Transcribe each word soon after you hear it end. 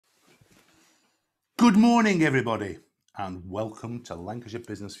Good morning, everybody, and welcome to Lancashire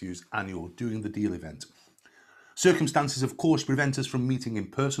Business View's annual Doing the Deal event. Circumstances, of course, prevent us from meeting in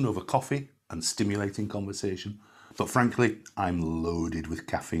person over coffee and stimulating conversation, but frankly, I'm loaded with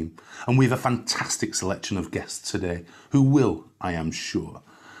caffeine, and we have a fantastic selection of guests today who will, I am sure,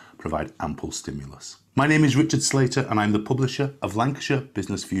 provide ample stimulus. My name is Richard Slater, and I'm the publisher of Lancashire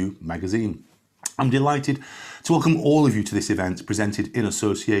Business View magazine. I'm delighted to welcome all of you to this event presented in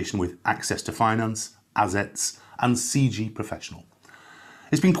association with Access to Finance, Assets and CG Professional.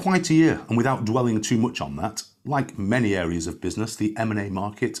 It's been quite a year, and without dwelling too much on that, like many areas of business, the M&A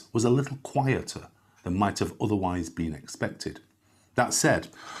market was a little quieter than might have otherwise been expected. That said,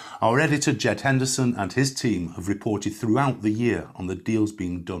 our editor Jed Henderson and his team have reported throughout the year on the deals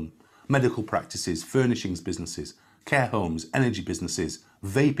being done: medical practices, furnishings businesses, care homes, energy businesses,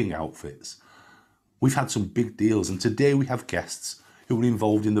 vaping outfits. We've had some big deals, and today we have guests who were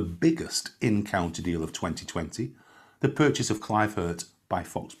involved in the biggest in-county deal of 2020, the purchase of Clive Hurt by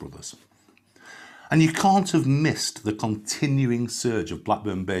Fox Brothers. And you can't have missed the continuing surge of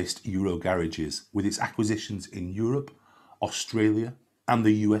Blackburn-based Euro garages with its acquisitions in Europe, Australia and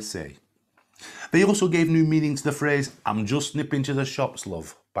the USA. They also gave new meaning to the phrase, "I'm just nipping to the shops,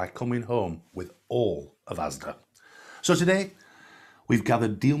 love," by coming home with all of Asda. So today, we've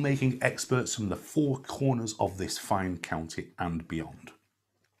gathered deal-making experts from the four corners of this fine county and beyond.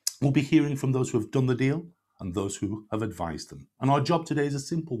 We'll be hearing from those who have done the deal and those who have advised them. And our job today is a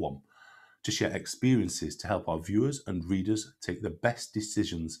simple one: to share experiences to help our viewers and readers take the best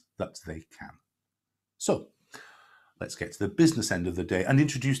decisions that they can. So, let's get to the business end of the day and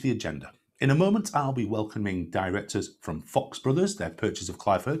introduce the agenda. In a moment, I'll be welcoming directors from Fox Brothers, their purchase of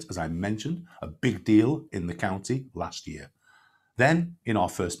Clive Hurt, as I mentioned, a big deal in the county last year. Then, in our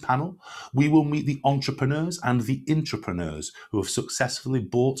first panel, we will meet the entrepreneurs and the intrapreneurs who have successfully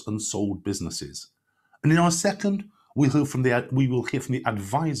bought and sold businesses. And in our second, we will hear from the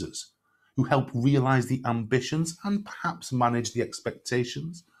advisors who help realise the ambitions and perhaps manage the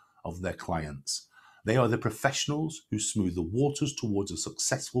expectations of their clients. They are the professionals who smooth the waters towards a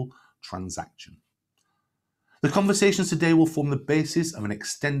successful transaction. The conversations today will form the basis of an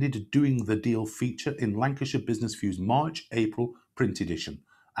extended Doing the Deal feature in Lancashire Business View's March-April print edition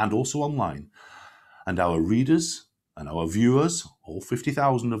and also online. And our readers and our viewers, all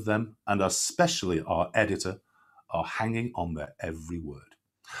 50,000 of them, and especially our editor, are hanging on their every word.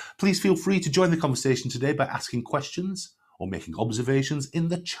 Please feel free to join the conversation today by asking questions or making observations in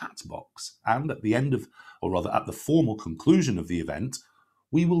the chat box. And at the end of, or rather at the formal conclusion of the event,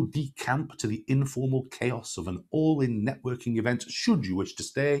 we will decamp to the informal chaos of an all-in networking event, should you wish to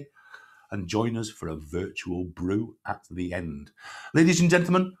stay, and join us for a virtual brew at the end. Ladies and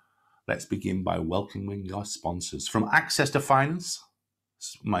gentlemen, let's begin by welcoming our sponsors. From Access to Finance,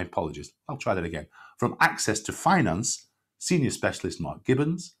 my apologies, I'll try that again. From Access to Finance, Senior Specialist Mark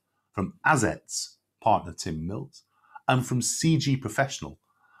Gibbons. From Assets, Partner Tim Mills. And from CG Professional,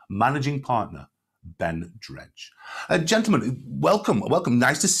 Managing Partner Ben Dredge. Gentlemen, welcome.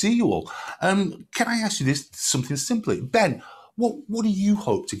 Nice to see you all. Can I ask you this something simply? Ben, what do you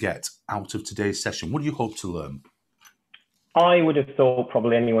hope to get out of today's session? What do you hope to learn? I would have thought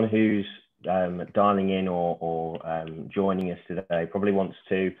probably anyone who's dialing in or joining us today probably wants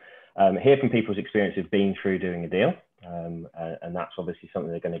to hear from people's experience of being through doing a deal. And that's obviously something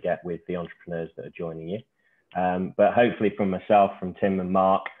they're going to get with the entrepreneurs that are joining you. But hopefully from myself, from Tim and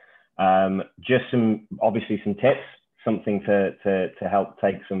Mark, just some tips, something to help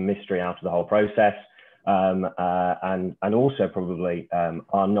take some mystery out of the whole process, and also probably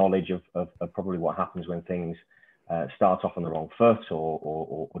our knowledge of probably what happens when things start off on the wrong foot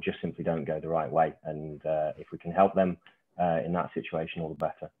or just simply don't go the right way. And if we can help them in that situation, all the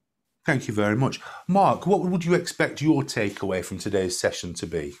better. Thank you very much. Mark, what would you expect your takeaway from today's session to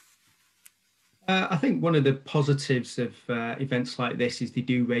be? I think one of the positives of events like this is they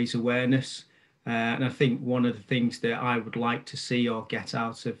do raise awareness. And I think one of the things that I would like to see or get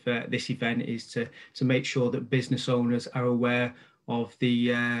out of this event is to make sure that business owners are aware of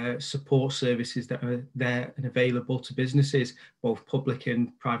the support services that are there and available to businesses, both public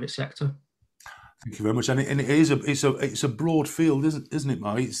and private sector. Thank you very much. And it is it's a broad field, isn't it,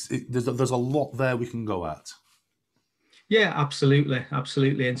 Mark? There's a lot there we can go at. Yeah,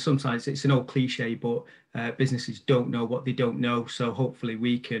 absolutely. And sometimes it's an old cliche, but businesses don't know what they don't know. So hopefully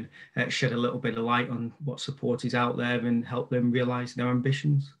we can shed a little bit of light on what support is out there and help them realise their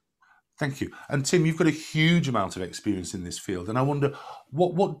ambitions. Thank you. And Tim, you've got a huge amount of experience in this field, and I wonder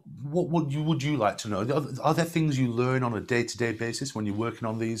what would you like to know? Are there things you learn on a day-to-day basis when you're working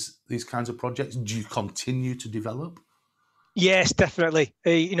on these kinds of projects? Do you continue to develop? Yes, definitely.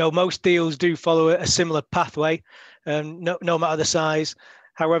 Most deals do follow a similar pathway, no matter the size.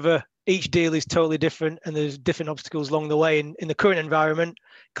 However, each deal is totally different, and there's different obstacles along the way. In the current environment,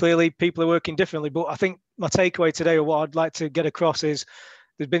 clearly people are working differently. But I think my takeaway today, or what I'd like to get across, is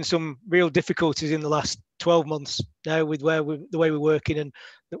there's been some real difficulties in the last 12 months now with the way we're working and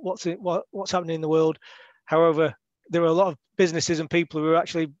what's happening in the world. However, there are a lot of businesses and people who are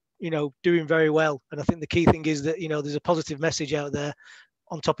actually doing very well. And I think the key thing is that, there's a positive message out there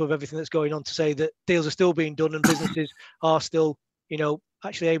on top of everything that's going on to say that deals are still being done and businesses are still,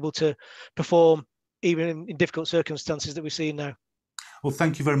 actually able to perform even in difficult circumstances that we're seeing now. Well,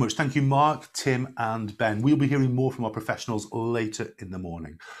 thank you very much. Thank you, Mark, Tim, and Ben. We'll be hearing more from our professionals later in the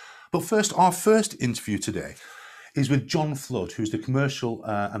morning. But first, our first interview today is with John Flood, who's the Commercial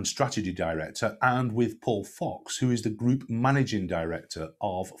and Strategy Director, and with Paul Fox, who is the Group Managing Director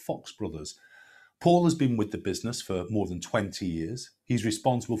of Fox Brothers. Paul has been with the business for more than 20 years. He's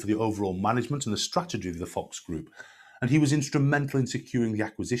responsible for the overall management and the strategy of the Fox Group, and he was instrumental in securing the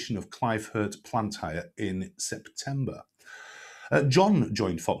acquisition of Clive Hurt Plant Hire in September. John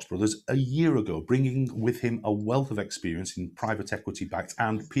joined Fox Brothers a year ago, bringing with him a wealth of experience in private equity-backed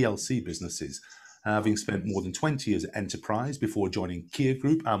and PLC businesses, having spent more than 20 years at Enterprise before joining Kia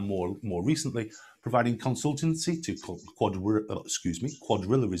Group and more recently providing consultancy to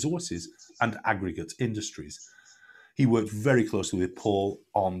Quadrilla Resources and Aggregate Industries. He worked very closely with Paul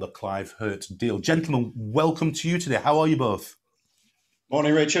on the Clive Hurt deal. Gentlemen, welcome to you today. How are you both?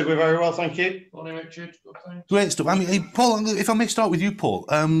 Morning, Richard. We're very well, thank you. Morning, Richard. Good, thanks. Great stuff. I mean, Paul, if I may start with you, Paul.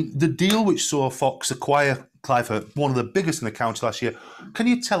 The deal which saw Fox acquire Clive Hurt, one of the biggest in the county last year. Can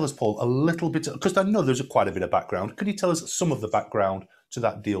you tell us, Paul, a little bit, because I know there's quite a bit of background. Can you tell us some of the background to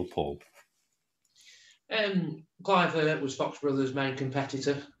that deal, Paul? Clive Hurt was Fox Brothers' main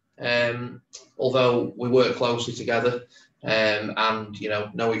competitor, although we work closely together and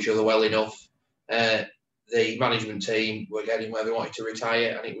know each other well enough. The management team were getting where they wanted to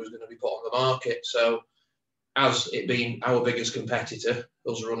retire, and it was going to be put on the market. So, as it being our biggest competitor,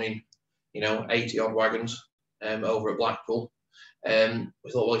 us running 80 odd wagons over at Blackpool, we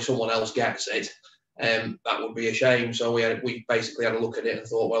thought, well, if someone else gets it, that would be a shame. So we basically had a look at it and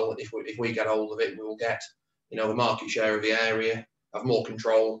thought, well, if we get hold of it, we will get the market share of the area, have more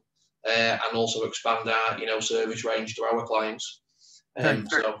control, and also expand our service range to our clients.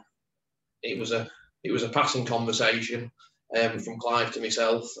 So it was a passing conversation from Clive to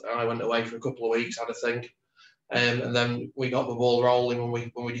myself. I went away for a couple of weeks, had a think, and then we got the ball rolling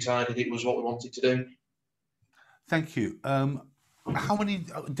when we decided it was what we wanted to do. Thank you. How many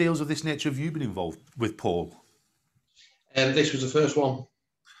deals of this nature have you been involved with, Paul? This was the first one.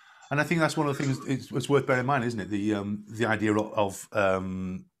 And I think that's one of the things it's worth bearing in mind, isn't it? The idea of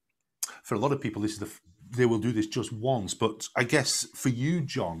for a lot of people, they will do this just once. But I guess for you,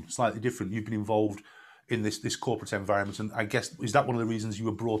 John, slightly different. You've been involved in this corporate environment, and I guess is that one of the reasons you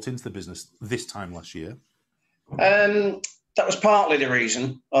were brought into the business this time last year? That was partly the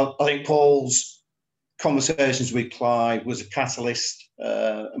reason. I think Paul's conversations with Clive was a catalyst,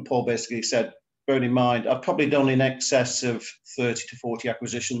 and Paul basically said, bearing in mind, I've probably done in excess of 30 to 40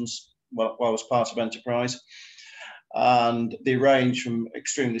 acquisitions while I was part of Enterprise, and they range from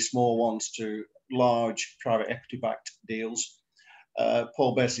extremely small ones to large private equity-backed deals.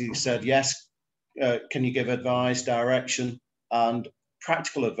 Paul basically said, yes, can you give advice, direction, and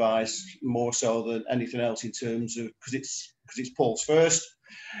practical advice more so than anything else in terms of, because it's Paul's first,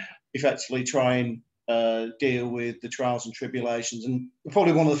 effectively try and deal with the trials and tribulations. And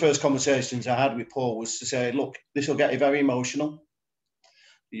probably one of the first conversations I had with Paul was to say, look, this will get you very emotional.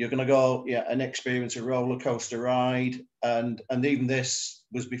 You're going to go and experience a roller coaster ride. And even this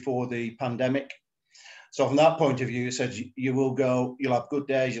was before the pandemic. So from that point of view, he said, you'll have good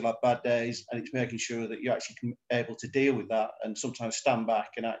days, you'll have bad days, and it's making sure that you're actually able to deal with that and sometimes stand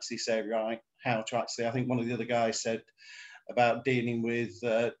back and actually say, right, how to actually, I think one of the other guys said about dealing with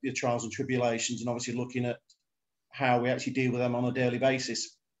your trials and tribulations and obviously looking at how we actually deal with them on a daily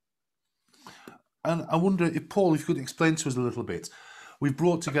basis. And I wonder if, Paul, if you could explain to us a little bit. We've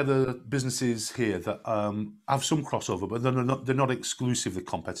brought together businesses here that have some crossover, but they're not exclusively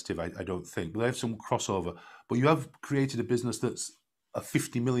competitive, I don't think. But they have some crossover. But you have created a business that's a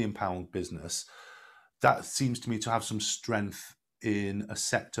 £50 million business. That seems to me to have some strength in a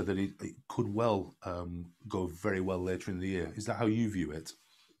sector that it could well go very well later in the year. Is that how you view it?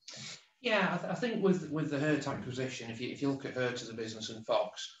 Yeah, I think with the Hurt acquisition, if you look at Hurt as a business and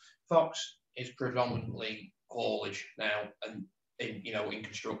Fox is predominantly haulage now and in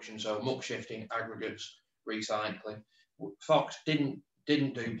construction, so muck shifting, aggregates, recycling. Fox didn't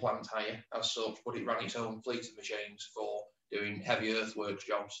do plant hire as such, but it ran its own fleet of machines for doing heavy earthworks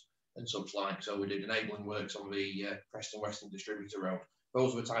jobs and such like. So we did enabling works on the Preston Western Distributor Road.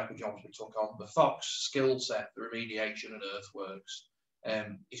 Those were the type of jobs we took on. The Fox skill set, the remediation and earthworks,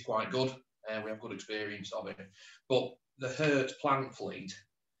 is quite good. We have good experience of it. But the Hurt plant fleet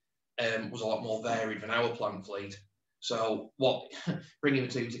was a lot more varied than our plant fleet. So bringing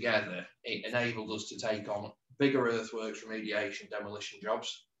the two together, it enabled us to take on bigger earthworks, remediation, demolition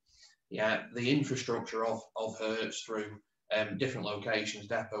jobs. Yeah, the infrastructure of Hertz through different locations,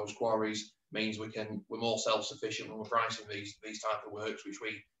 depots, quarries, means we're more self-sufficient when we're pricing these type of works, which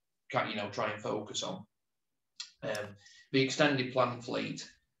we can try and focus on. The extended plant fleet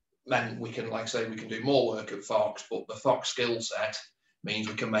meant we can, like I say, we can do more work at Fox, but the Fox skill set means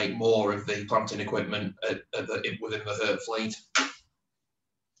we can make more of the planting equipment within the Hurt fleet.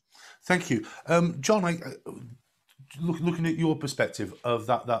 Thank you, John. Looking at your perspective of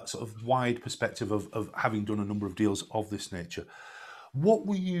that sort of wide perspective of having done a number of deals of this nature, what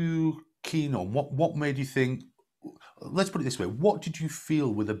were you keen on? What made you think? Let's put it this way: what did you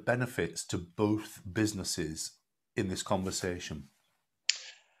feel were the benefits to both businesses in this conversation?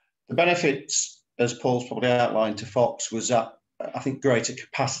 The benefits, as Paul's probably outlined to Fox, was that I think greater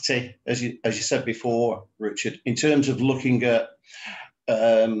capacity, as you said before, Richard, in terms of looking at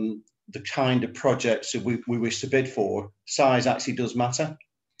the kind of projects that we wish to bid for. Size actually does matter,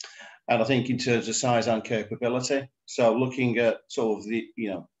 and I think in terms of size and capability. So looking at sort of the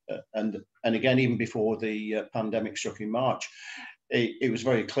and again, even before the pandemic struck in March, it was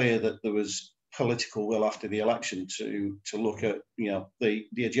very clear that there was political will after the election to look at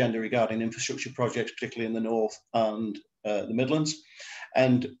the agenda regarding infrastructure projects, particularly in the north and the Midlands,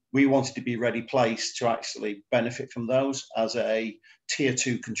 and we wanted to be ready placed to actually benefit from those as a tier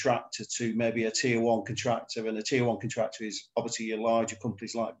 2 contractor to maybe a tier 1 contractor. And a tier 1 contractor is obviously your larger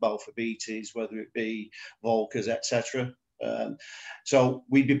companies like Balfour Beatty's, whether it be Volkers, etc. So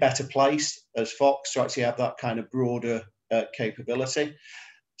we'd be better placed as Fox to actually have that kind of broader capability.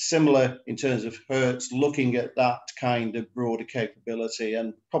 Similar in terms of Hertz, looking at that kind of broader capability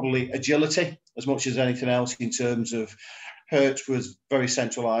and probably agility as much as anything else, in terms of Hertz was very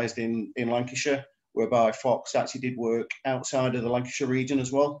centralised in Lancashire, whereby Fox actually did work outside of the Lancashire region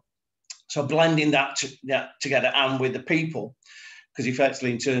as well. So blending that together and with the people, because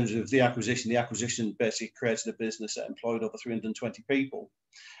effectively in terms of the acquisition basically created a business that employed over 320 people.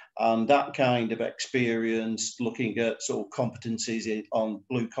 And that kind of experience, looking at sort of competencies on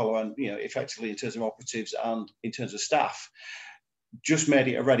blue collar and effectively in terms of operatives and in terms of staff, just made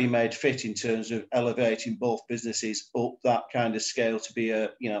it a ready-made fit in terms of elevating both businesses up that kind of scale to be a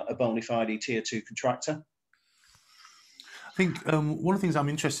bona fide tier 2 contractor. I think one of the things I'm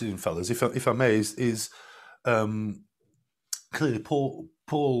interested in, fellas, if I may, is clearly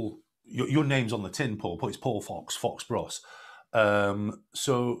Paul. Your name's on the tin, Paul. It's Paul Fox, Fox Bros.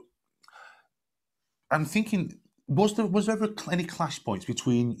 So I'm thinking, was there ever any clash points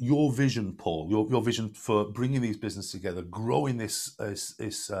between your vision, Paul, your vision for bringing these businesses together, growing this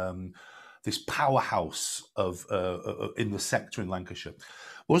powerhouse of in the sector in Lancashire?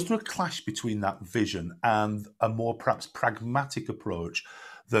 Was there a clash between that vision and a more perhaps pragmatic approach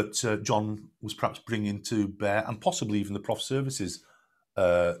that John was perhaps bringing to bear, and possibly even the prof services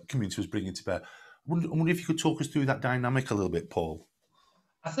community was bringing to bear? I wonder if you could talk us through that dynamic a little bit, Paul.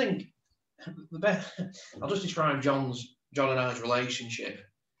 I think I'll just describe John and I's relationship.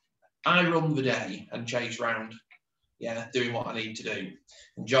 I run the day and chase round, doing what I need to do.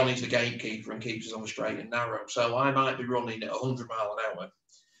 And John is the gatekeeper and keeps us on the straight and narrow. So I might be running at 100 mile an hour.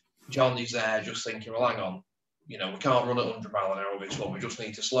 John is there just thinking, well, hang on, we can't run at 100 mile an hour with this one. We just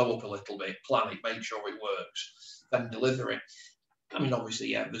need to slow up a little bit, plan it, make sure it works, then deliver it. I mean,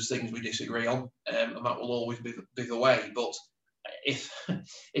 obviously, there's things we disagree on, and that will always be the way. But if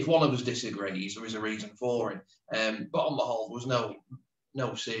one of us disagrees, there is a reason for it. But on the whole, there was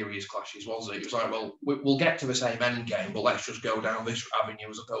no serious clashes, was it? It was like, well, we'll get to the same end game, but let's just go down this avenue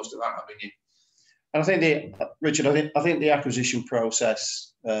as opposed to that avenue. And I think Richard, I think the acquisition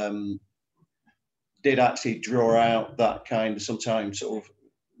process did actually draw out that kind of sometimes sort of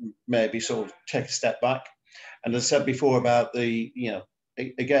maybe sort of take a step back. And as I said before about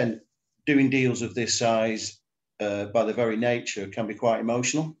again, doing deals of this size by their very nature can be quite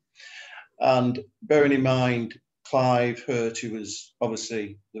emotional. And bearing in mind, Clive Hurt, who was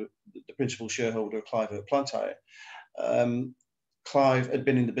obviously the principal shareholder of Clive Hurt Plant Hire, Clive had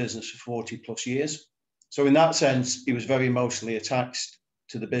been in the business for 40 plus years. So in that sense, he was very emotionally attached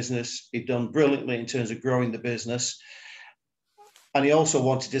to the business. He'd done brilliantly in terms of growing the business. And he also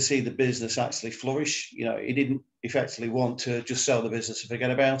wanted to see the business actually flourish. He didn't effectively want to just sell the business and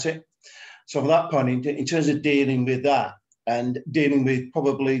forget about it. So from that point, in terms of dealing with that, and dealing with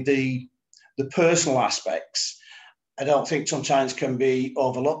probably the personal aspects, I don't think sometimes can be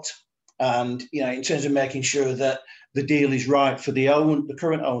overlooked. And, you know, in terms of making sure that the deal is right for the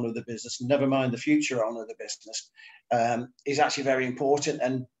current owner of the business, never mind the future owner of the business, is actually very important.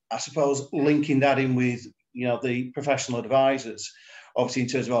 And I suppose linking that in with, you know, the professional advisors, obviously in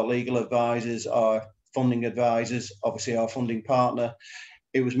terms of our legal advisors, our funding advisors, obviously our funding partner,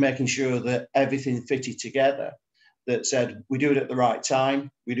 it was making sure that everything fitted together, that said we do it at the right time,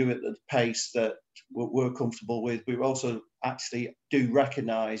 we do it at the pace that we're comfortable with. We also actually do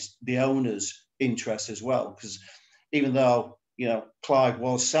recognise the owner's interest as well, because even though, you know, Clive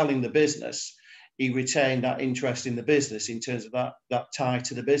was selling the business, he retained that interest in the business in terms of that tie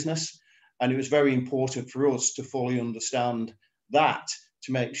to the business. And it was very important for us to fully understand that,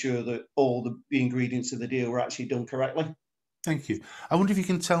 to make sure that all the ingredients of the deal were actually done correctly. Thank you. I wonder if you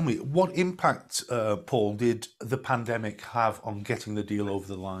can tell me, what impact, Paul, did the pandemic have on getting the deal over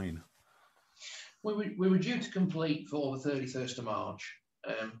the line? We were due to complete for the 31st of March.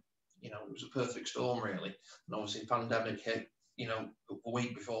 You know, it was a perfect storm, really. And obviously, the pandemic hit, you know, a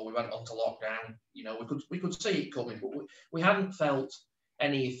week before we went onto lockdown. You know, we could see it coming, but we hadn't felt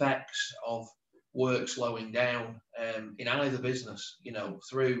any effects of work slowing down in either business, you know,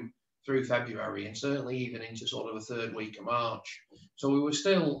 through February, and certainly even into sort of the third week of March. So we were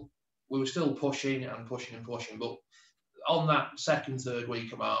still pushing and pushing and pushing. But on that third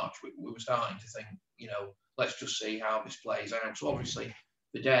week of March, we were starting to think, you know, let's just see how this plays out. So obviously,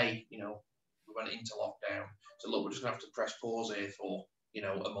 the day, you know, we went into lockdown, so look, we're just gonna have to press pause here for, you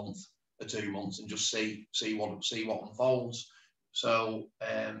know, a month or 2 months and just see what unfolds. So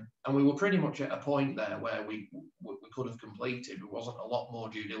and we were pretty much at a point there where we could have completed. There wasn't a lot more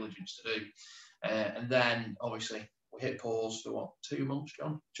due diligence to do, and then obviously we hit pause for what, 2 months,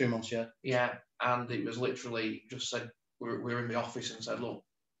 John? 2 months, yeah. Yeah, and it was literally just said, we're in the office and said, look,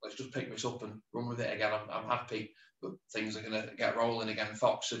 let's just pick this up and run with it again. I'm happy, but things are going to get rolling again.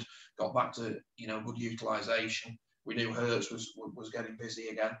 Fox had got back to, you know, good utilisation. We knew Hertz was getting busy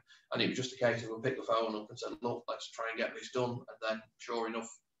again, and it was just a case of we picked the phone up and said, look, let's try and get this done. And then, sure enough,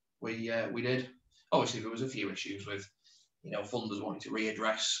 we did. Obviously, there was a few issues with, you know, funders wanting to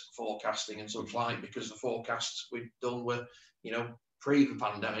readdress forecasting and such like, because the forecasts we'd done were, you know, pre the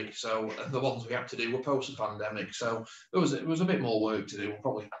pandemic, so the ones we had to do were post the pandemic. So it was a bit more work to do,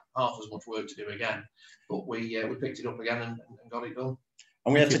 probably half as much work to do again. But we picked it up again and got it done.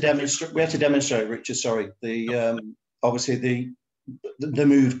 And we had to demonstrate, Richard. Sorry, obviously the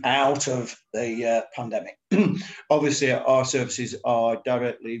move out of the pandemic. Obviously, our services are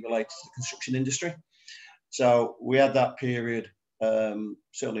directly related to the construction industry, so we had that period,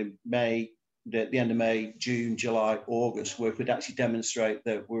 certainly the end of May, June, July, August, where we could actually demonstrate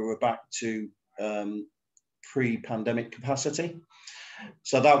that we were back to pre-pandemic capacity.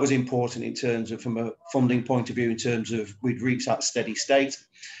 So that was important in terms of, from a funding point of view, in terms of we'd reached that steady state.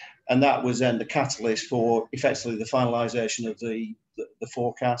 And that was then the catalyst for effectively the finalisation of the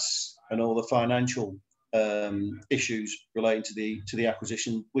forecasts and all the financial issues relating to the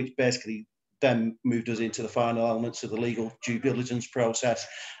acquisition, which basically then moved us into the final elements of the legal due diligence process,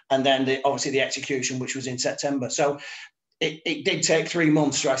 and then obviously the execution, which was in September. So it did take 3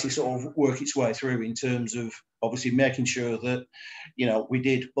 months to actually sort of work its way through, in terms of obviously making sure that, you know,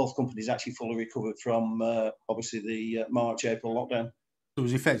 both companies actually fully recovered from obviously the March, April lockdown. So it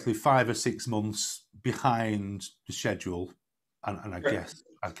was effectively 5 or 6 months behind the schedule, and I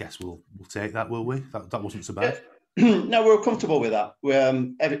guess we'll take that, will we? That wasn't so bad. Yeah. No, we were comfortable with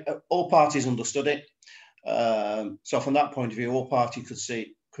that. All parties understood it. So from that point of view, all parties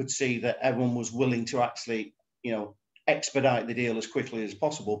could see that everyone was willing to actually, you know, expedite the deal as quickly as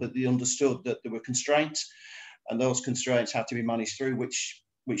possible, but they understood that there were constraints, and those constraints had to be managed through, which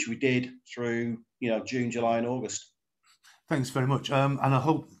we did through, you know, June, July, and August. Thanks very much, and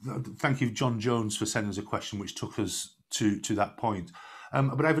thank you, John Jones, for sending us a question which took us to that point.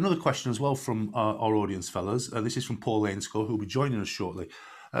 But I have another question as well from our audience, fellas. This is from Paul Ainscough, who will be joining us shortly.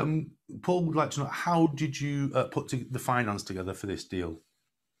 Paul would like to know, how did you put the finance together for this deal?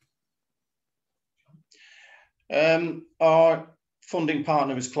 Our funding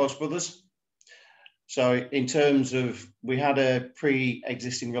partner is Close Brothers. So in terms of, we had a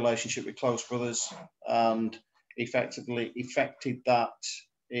pre-existing relationship with Close Brothers, and effectively effected that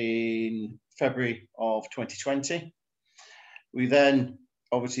in February of 2020. We then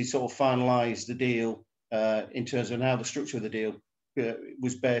obviously sort of finalised the deal in terms of how the structure of the deal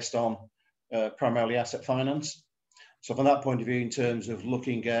was based on primarily asset finance. So from that point of view, in terms of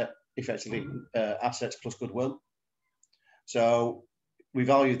looking at effectively assets plus goodwill. So we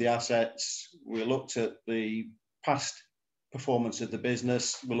valued the assets, we looked at the past performance of the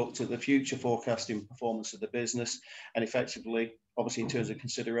business. We looked at the future forecasting performance of the business, and effectively, obviously in terms of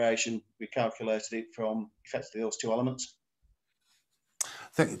consideration, we calculated it from effectively those two elements.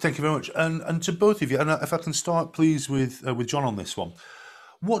 Thank you very much, and to both of you. And if I can start, please, with John on this one.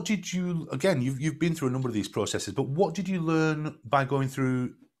 What did you, again, you've been through a number of these processes, but what did you learn by going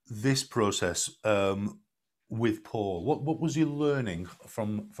through this process with Paul? What was you learning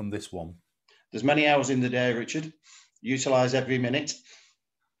from this one? There's many hours in the day, Richard. Utilise every minute.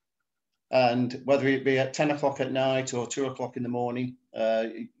 And whether it be at 10 o'clock at night or 2 o'clock in the morning,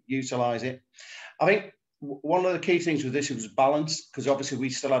 utilise it. I think one of the key things with this was balance, because obviously we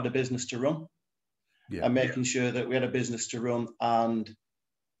still had a business to run, and making sure that we had a business to run and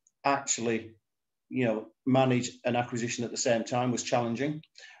actually, manage an acquisition at the same time was challenging,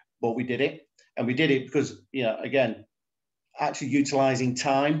 but we did it. And we did it because, again, actually utilising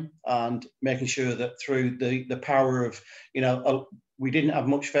time and making sure that through the power of, we didn't have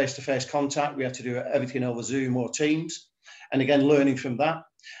much face-to-face contact. We had to do everything over Zoom or Teams. And again, learning from that.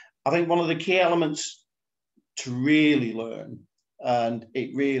 I think one of the key elements to really learn, and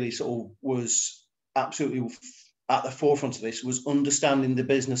it really sort of was absolutely at the forefront of this, was understanding the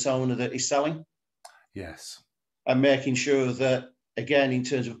business owner that is selling. Yes. And making sure that, again, in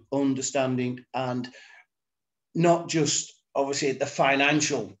terms of understanding and not just obviously the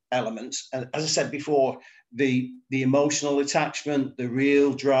financial elements, and as I said before, the emotional attachment, the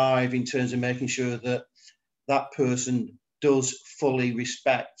real drive in terms of making sure that that person does fully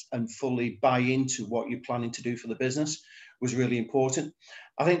respect and fully buy into what you're planning to do for the business was really important.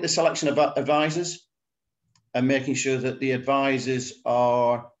 I think the selection of advisors and making sure that the advisors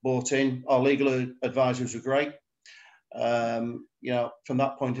are bought in. Our legal advisors were great, from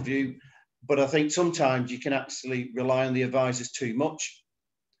that point of view. But I think sometimes you can actually rely on the advisors too much,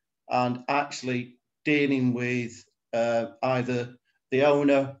 and actually dealing with either the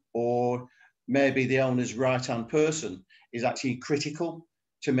owner or maybe the owner's right-hand person is actually critical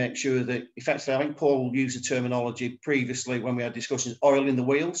to make sure that effectively, I think Paul used the terminology previously when we had discussions, oil in the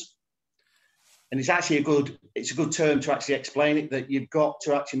wheels. And it's actually a good term to actually explain it, that you've got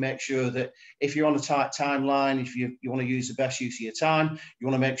to actually make sure that if you're on a tight timeline, if you want to use the best use of your time, you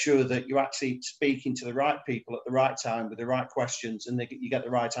want to make sure that you're actually speaking to the right people at the right time with the right questions, and you get the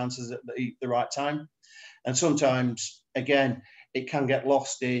right answers at the right time. And sometimes, again, it can get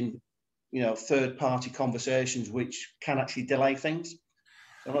lost in, third-party conversations, which can actually delay things.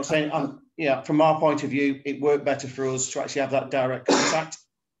 I'm not saying, from our point of view, it worked better for us to actually have that direct contact.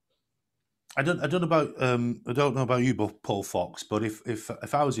 I don't know about you, Paul Fox, but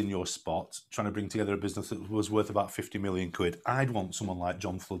if I was in your spot trying to bring together a business that was worth about 50 million quid, I'd want someone like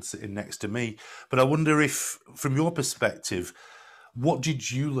John Flood sitting next to me. But I wonder if, from your perspective, what did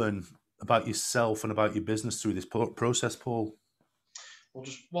you learn about yourself and about your business through this process, Paul? Well,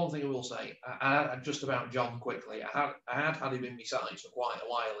 just one thing I will say, I just about John quickly. I had him in my sights for quite a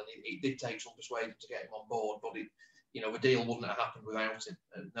while, and it did take some persuasion to get him on board, but the deal wouldn't have happened without him.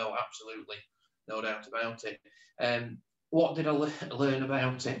 No, absolutely, no doubt about it. What did I learn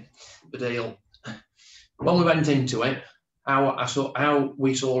about it? The deal. When we went into it, how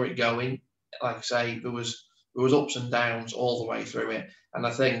we saw it going. Like I say, there was ups and downs all the way through it, and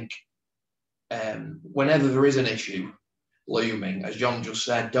I think whenever there is an issue looming, as John just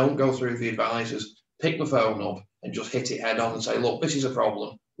said, don't go through the advisors. Pick the phone up and just hit it head on and say, "Look, this is a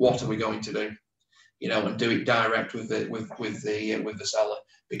problem. What are we going to do?" And do it direct with the seller,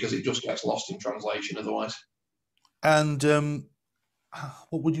 because it just gets lost in translation otherwise. And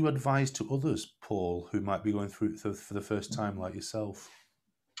what would you advise to others, Paul, who might be going through it for the first time, like yourself?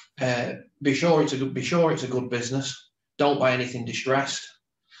 Be sure it's a good business. Don't buy anything distressed,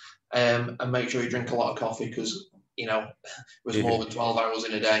 and make sure you drink a lot of coffee, because there's more than 12 hours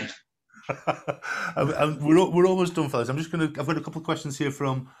in a day. We're almost done, fellas. I've got a couple of questions here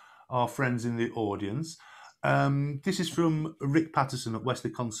from our friends in the audience. This is from Rick Patterson at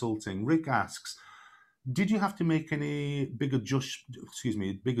Wesley Consulting. Rick asks, did you have to make any big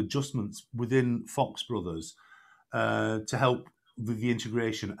adjustments within Fox Brothers to help with the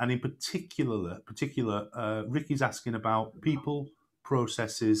integration? And in particular, Rick is asking about people,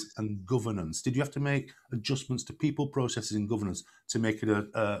 processes, and governance. Did you have to make adjustments to people, processes, and governance to make it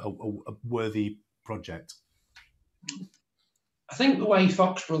a worthy project? I think the way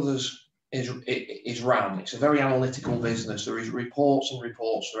Fox Brothers is run, it's a very analytical business. There is reports and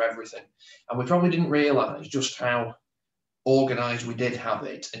reports for everything. And we probably didn't realise just how organised we did have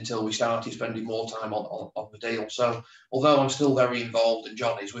it until we started spending more time on the deal. So although I'm still very involved, and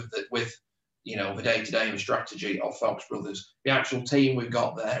John is with the day-to-day and strategy of Fox Brothers, the actual team we've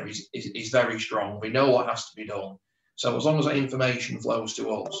got there is very strong. We know what has to be done. So as long as that information flows to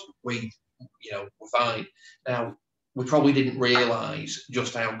us, we're fine. Now, we probably didn't realise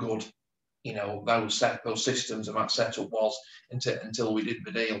just how good, those systems and that setup was until we did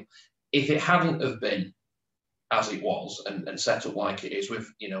the deal. If it hadn't have been as it was and set up like it is with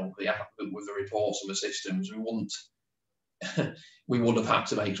the reports and the systems, we would have had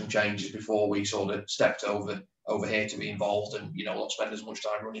to make some changes before we sort of stepped over here to be involved and not spend as much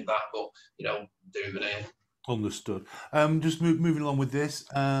time running that, but doing the deal. Understood. Just moving along with this,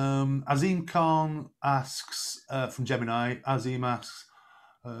 Azim Khan asks from Gemini. Azim asks,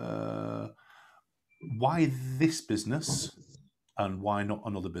 why this business and why not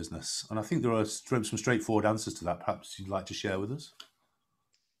another business? And I think there are some straightforward answers to that. Perhaps you'd like to share with us.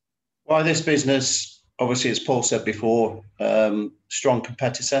 Why this business? Obviously, as Paul said before, strong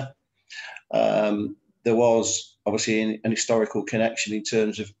competitor. There was obviously an historical connection in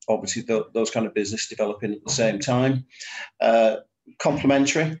terms of obviously those kind of business developing at the same time.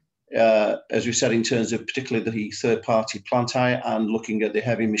 Complementary, as we said, in terms of particularly the third-party plant hire and looking at the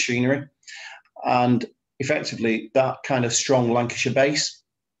heavy machinery. And effectively, that kind of strong Lancashire base.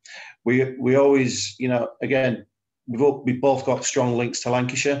 We always, again, we've both got strong links to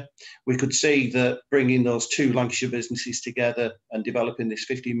Lancashire. We could see that bringing those two Lancashire businesses together and developing this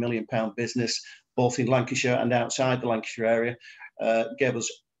 £15 million business, both in Lancashire and outside the Lancashire area, gave us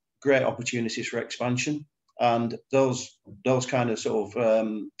great opportunities for expansion. And those kind of sort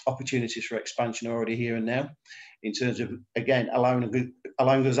of opportunities for expansion are already here and now, in terms of, again,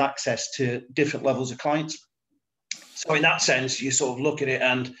 allowing us access to different levels of clients. So in that sense, you sort of look at it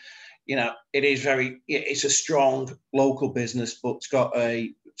and, it's a strong local business, but it's got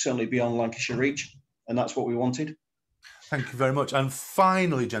certainly beyond Lancashire reach. And that's what we wanted. Thank you very much. And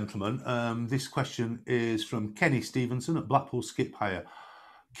finally, gentlemen, this question is from Kenny Stevenson at Blackpool Skip Hire.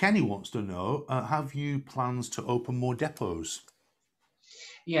 Kenny wants to know, have you plans to open more depots?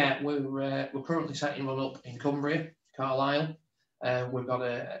 Yeah, we're currently setting one up in Cumbria, Carlisle. We've got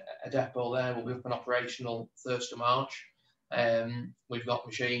a depot there. We'll be up and operational 1st of March. We've got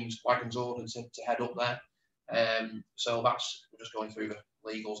machines, wagons ordered to head up there. So we're just going through the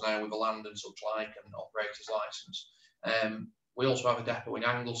legals now with the land and such like, and operator's license. We also have a depot in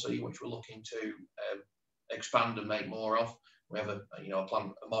Anglesey, which we're looking to expand and make more of. We have a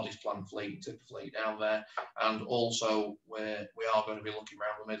modest planned fleet, tip fleet down there, and also we are going to be looking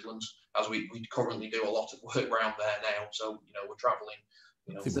around the Midlands, as we currently do a lot of work around there now. So we're travelling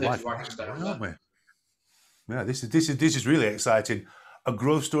 30 wagons down there. Yeah, this is really exciting. A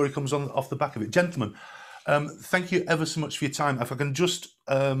growth story comes off the back of it, gentlemen. Thank you ever so much for your time. If I can just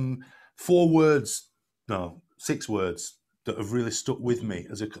 6 words that have really stuck with me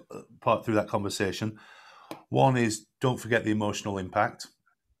as a part through that conversation. One is, don't forget the emotional impact.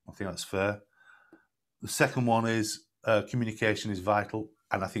 I think that's fair. The second one is communication is vital,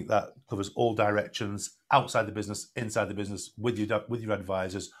 and I think that covers all directions, outside the business, inside the business, with your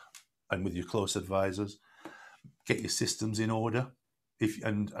advisors and with your close advisors. Get your systems in order.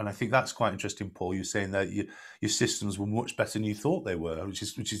 And I think that's quite interesting, Paul. You're saying that your systems were much better than you thought they were, which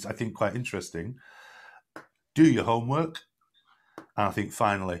is I think quite interesting. Do your homework, and I think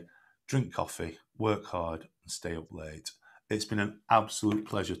finally, drink coffee, work hard, and stay up late. It's been an absolute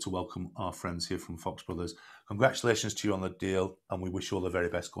pleasure to welcome our friends here from Fox Brothers. Congratulations to you on the deal, and we wish you all the very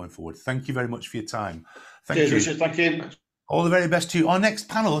best going forward. Thank you very much for your time. Cheers, Richard. Thank you. All the very best to you. Our next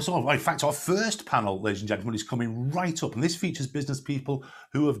panel, in fact, our first panel, ladies and gentlemen, is coming right up. And this features business people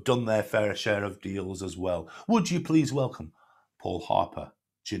who have done their fair share of deals as well. Would you please welcome Paul Harper,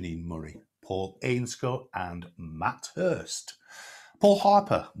 Janine Murray, Paul Ainscough, and Matt Hurst. Paul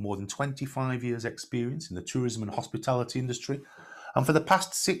Harper, more than 25 years experience in the tourism and hospitality industry. And for the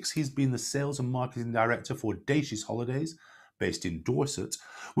past 6, he's been the sales and marketing director for Dacious Holidays, based in Dorset,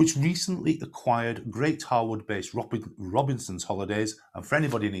 which recently acquired Great Harwood-based Robinson's Holidays. And for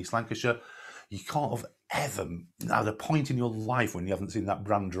anybody in East Lancashire, you can't have ever had a point in your life when you haven't seen that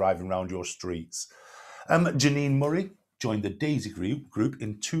brand driving around your streets. Janine Murray joined the Daisy Group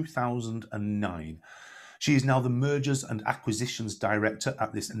in 2009. She is now the Mergers and Acquisitions Director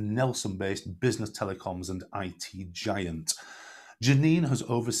at this Nelson-based business telecoms and IT giant. Janine has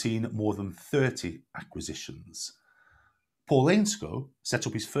overseen more than 30 acquisitions. Paul Ainscough set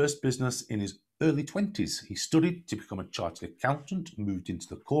up his first business in his early 20s. He studied to become a chartered accountant, moved into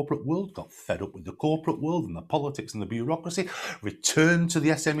the corporate world, got fed up with the corporate world and the politics and the bureaucracy, returned to the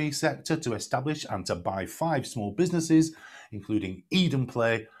SME sector to establish and to buy 5 small businesses, including Eden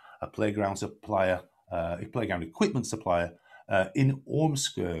Play, a playground equipment supplier, in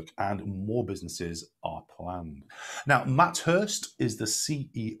Ormskirk, and more businesses are planned. Now, Matt Hurst is the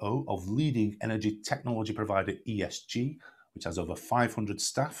CEO of leading energy technology provider ESG, which has over 500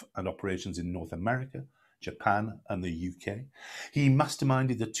 staff and operations in North America, Japan, and the UK. He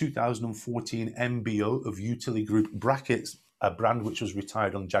masterminded the 2014 MBO of Utili Group Brackets, a brand which was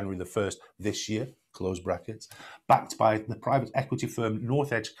retired on January the 1st this year, close brackets, backed by the private equity firm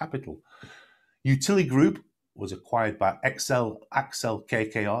North Edge Capital. Utili Group was acquired by Axel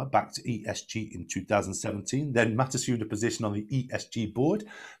KKR, backed ESG in 2017. Then Matt assumed a position on the ESG board,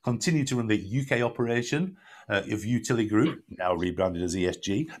 continued to run the UK operation of Utili Group, now rebranded as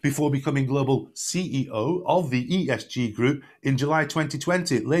ESG, before becoming global CEO of the ESG Group in July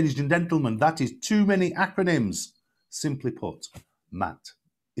 2020. Ladies and gentlemen, that is too many acronyms. Simply put, Matt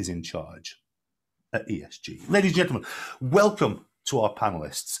is in charge at ESG. Ladies and gentlemen, welcome to our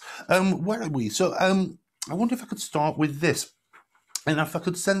panelists. Where are we? So I wonder if I could start with this, and if I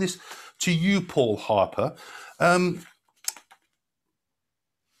could send this to you, Paul Harper.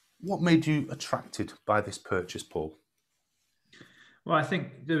 What made you attracted by this purchase, Paul? Well, I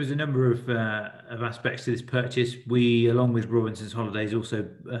think there was a number of aspects to this purchase. We, along with Robinson's Holidays, also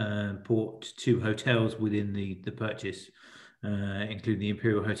bought 2 hotels within the purchase, including the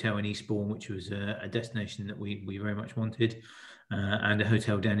Imperial Hotel in Eastbourne, which was a destination that we very much wanted, and a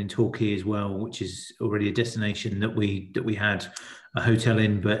hotel down in Torquay as well, which is already a destination that we had a hotel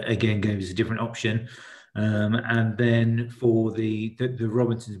in, but again gave us a different option. And then for the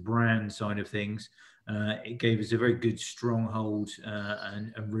Robinson's brand side of things, it gave us a very good stronghold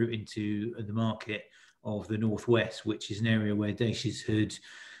and route into the market of the Northwest, which is an area where Dacia's had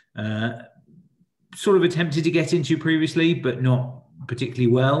sort of attempted to get into previously, but not particularly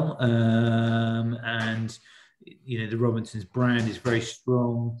well. And you know, the Robinson's brand is very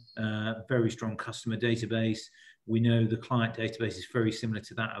strong customer database. We know the client database is very similar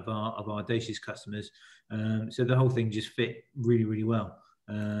to that of our Dacia's customers. So the whole thing just fit really, really well.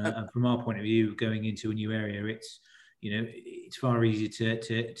 And from our point of view, going into a new area, it's far easier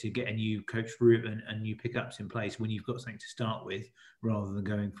to get a new coach route and new pickups in place when you've got something to start with, rather than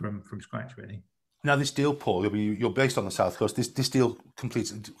going from scratch, really. Now, this deal, Paul, you're based on the South Coast. This deal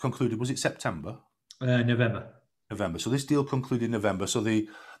concluded, was it September? November. So this deal concluded in November. So the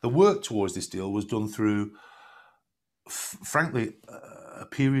work towards this deal was done through, frankly, a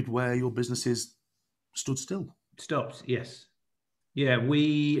period where your businesses stood still. Stopped, yes. Yeah,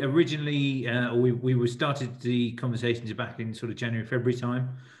 we originally we started the conversations back in sort of January, February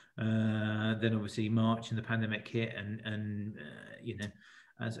time. Then obviously March and the pandemic hit, and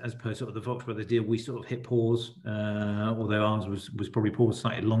as per sort of the Fox Brothers deal, we sort of hit pause, although ours was probably paused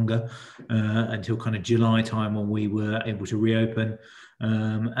slightly longer, until kind of July time when we were able to reopen.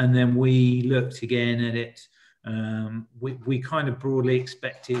 And then we looked again at it. We kind of broadly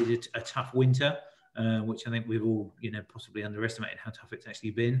expected a tough winter, which I think we've all, possibly underestimated how tough it's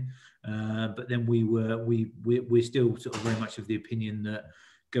actually been. But then we're still sort of very much of the opinion that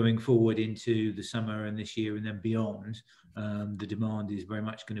going forward into the summer and this year and then beyond, the demand is very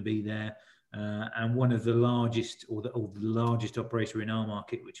much going to be there. And one of the largest, or the largest operator in our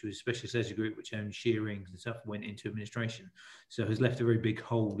market, which was Specialist Leisure Group, which owns Shearings and stuff, went into administration, so has left a very big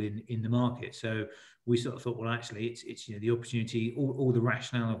hole in the market. So we sort of thought, well, actually, it's the opportunity, all the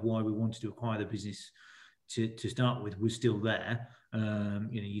rationale of why we wanted to acquire the business to start with was still there.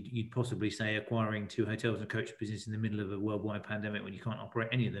 You'd possibly say acquiring 2 hotels and coach business in the middle of a worldwide pandemic when you can't operate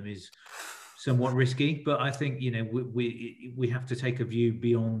any of them is somewhat risky. But I think we have to take a view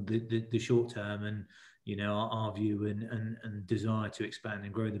beyond the short term, and our view and desire to expand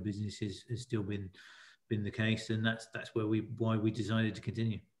and grow the business has still been the case, and that's why we decided to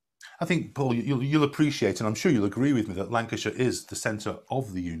continue. I think, Paul, you'll appreciate, and I'm sure you'll agree with me, that Lancashire is the centre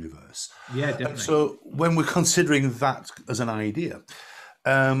of the universe. Yeah, definitely. And so when we're considering that as an idea,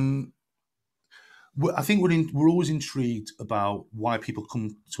 I think we're always intrigued about why people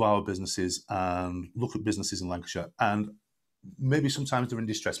come to our businesses and look at businesses in Lancashire, and maybe sometimes they're in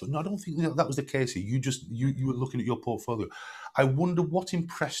distress. But no, I don't think that was the case here. You were looking at your portfolio. I wonder what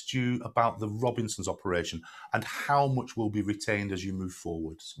impressed you about the Robinsons operation, and how much will be retained as you move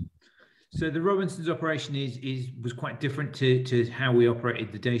forwards. So the Robinsons operation was quite different to how we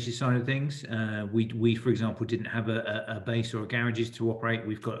operated the Dacia side of things. We, for example, didn't have a base or a garages to operate.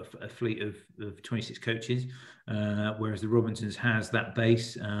 We've got a fleet of 26 coaches, whereas the Robinsons has that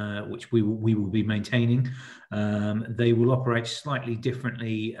base, which we will be maintaining. They will operate slightly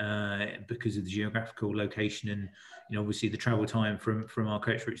differently because of the geographical location, and obviously the travel time from our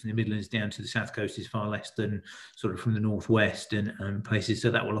coach routes in the Midlands down to the South Coast is far less than sort of from the Northwest and places,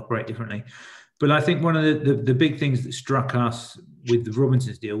 so that will operate differently. But I think one of the big things that struck us with the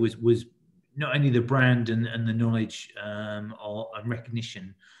Robinsons deal was not only the brand and the knowledge and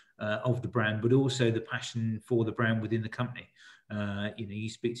recognition of the brand, but also the passion for the brand within the company. You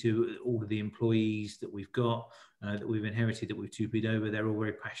speak to all of the employees that we've got, that we've inherited, that we've tupied over. They're all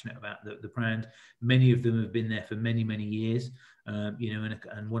very passionate about the brand. Many of them have been there for many, many years.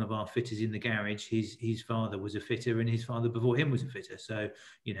 And one of our fitters in the garage, his father was a fitter, and his father before him was a fitter. So,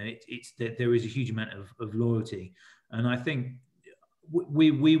 there is a huge amount of loyalty. And I think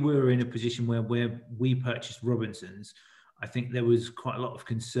we were in a position where we purchased Robinsons. I think there was quite a lot of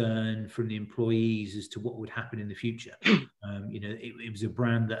concern from the employees as to what would happen in the future. It was a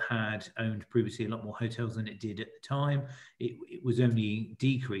brand that had owned previously a lot more hotels than it did at the time. It was only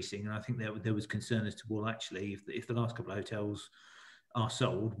decreasing, and I think there was concern as to, well, actually, if the last couple of hotels are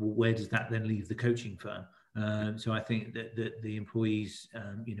sold, well, where does that then leave the coaching firm? So I think that the employees,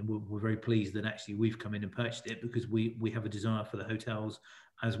 were very pleased that actually we've come in and purchased it, because we have a desire for the hotels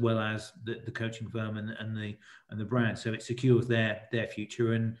as well as the coaching firm and the brand. So it secures their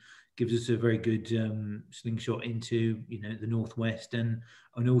future and gives us a very good slingshot into the Northwest, and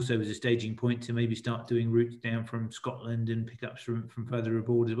also as a staging point to maybe start doing routes down from Scotland and pickups from further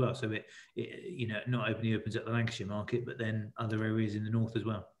abroad as well. So it not only opens up the Lancashire market, but then other areas in the north as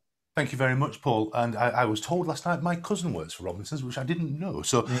well. Thank you very much, Paul. And I was told last night my cousin works for Robinsons, which I didn't know.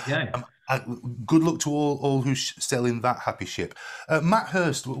 So good luck to all who's selling that happy ship. Matt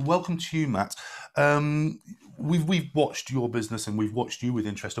Hurst, welcome to you, Matt. We've watched your business, and we've watched you with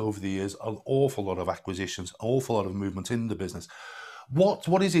interest over the years. An awful lot of acquisitions, an awful lot of movement in the business. What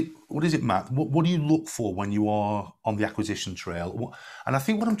is it, Matt? What do you look for when you are on the acquisition trail? And I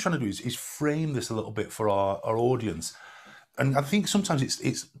think what I'm trying to do is frame this a little bit for our audience. And I think sometimes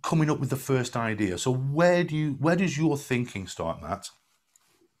it's coming up with the first idea. So where does your thinking start, Matt?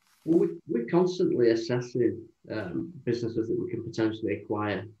 Well, we're constantly assessing businesses that we can potentially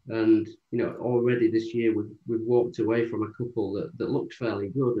acquire, and already this year we've walked away from a couple that looked fairly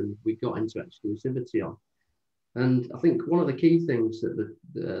good, and we got into exclusivity on. And I think one of the key things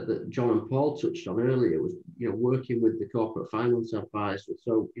that John and Paul touched on earlier was working with the corporate finance advisor.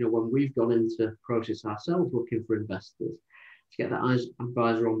 So when we've gone into process ourselves looking for investors, to get that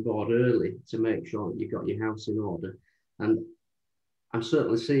advisor on board early to make sure that you've got your house in order. And I'm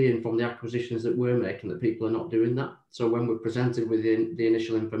certainly seeing from the acquisitions that we're making that people are not doing that. So when we're presented with the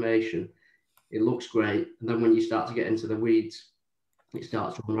initial information, it looks great. And then when you start to get into the weeds, it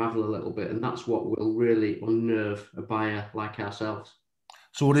starts to unravel a little bit. And that's what will really unnerve a buyer like ourselves.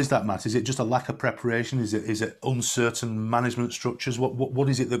 So what is that, Matt? Is it just a lack of preparation? Is it uncertain management structures? What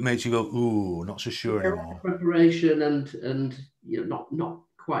is it that makes you go, ooh, not so sure anymore? Preparation and not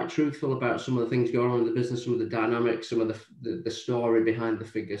quite truthful about some of the things going on in the business, some of the dynamics, some of the story behind the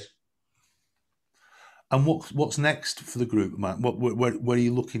figures. And what's next for the group, Matt? Where are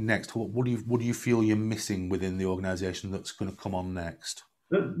you looking next? What do you feel you're missing within the organisation that's going to come on next?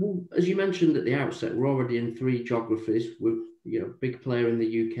 Well, as you mentioned at the outset, we're already in 3 geographies. We're big player in the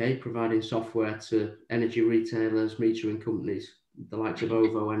UK, providing software to energy retailers, metering companies, the likes of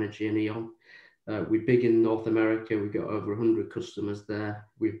OVO Energy and E.ON. We're big in North America. We've got over 100 customers there.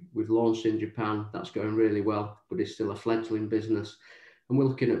 We've launched in Japan. That's going really well, but it's still a fledgling business. And we're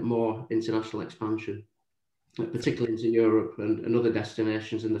looking at more international expansion, particularly into Europe and other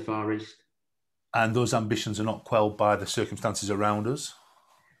destinations in the Far East. And those ambitions are not quelled by the circumstances around us?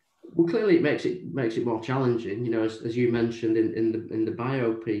 Well, clearly it makes it more challenging. As you mentioned in the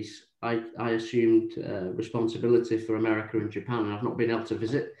bio piece, I assumed responsibility for America and Japan, and I've not been able to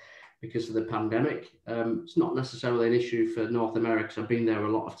visit because of the pandemic. It's not necessarily an issue for North America, because I've been there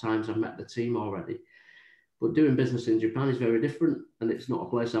a lot of times. I've met the team already. But doing business in Japan is very different, and it's not a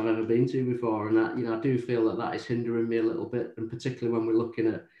place I've ever been to before. And I do feel that is hindering me a little bit, and particularly when we're looking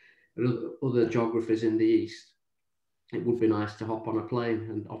at other geographies in the East. It would be nice to hop on a plane,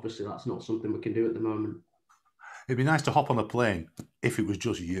 and obviously that's not something we can do at the moment. It'd be nice to hop on a plane if it was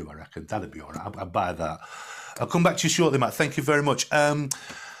just you, I reckon. That'd be all right. I'd buy that. I'll come back to you shortly, Matt. Thank you very much. Paul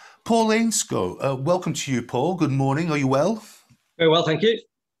Ainscough, welcome to you, Paul. Good morning. Are you well? Very well, thank you.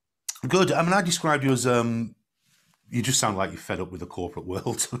 Good. I mean, I described you as... you just sound like you're fed up with the corporate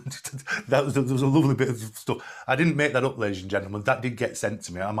world. There was a lovely bit of stuff. I didn't make that up, ladies and gentlemen. That did get sent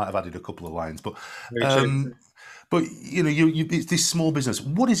to me. I might have added a couple of lines. But it's this small business.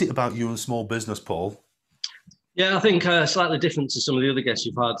 What is it about you and small business, Paul? Yeah, I think slightly different to some of the other guests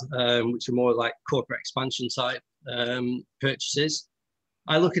you've had, which are more like corporate expansion type purchases.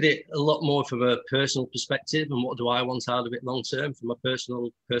 I look at it a lot more from a personal perspective and what do I want out of it long term for my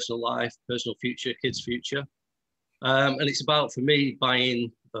personal life, personal future, kids' future. And it's about, for me,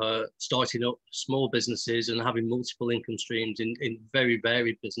 buying, starting up small businesses and having multiple income streams in very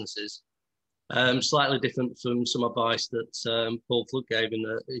varied businesses. Slightly different from some advice that Paul Flood gave in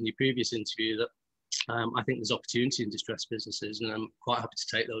your previous interview, that I think there's opportunity in distressed businesses, and I'm quite happy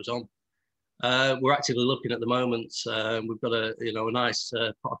to take those on. We're actively looking at the moment. We've got a nice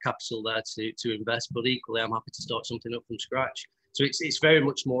pot of capital there to invest, but equally, I'm happy to start something up from scratch. So it's very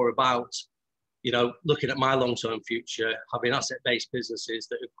much more about, looking at my long-term future, having asset-based businesses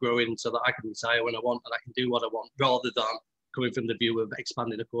that are growing so that I can retire when I want and I can do what I want, rather than coming from the view of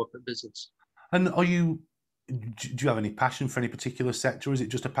expanding a corporate business. And do you have any passion for any particular sector, or is it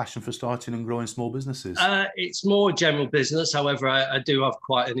just a passion for starting and growing small businesses? It's more general business. However, I do have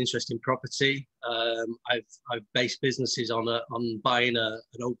quite an interest in property. I've based businesses on buying an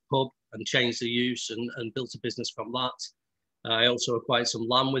old pub and changed the use and built a business from that. I also acquired some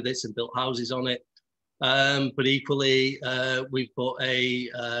land with it and built houses on it. But equally, we bought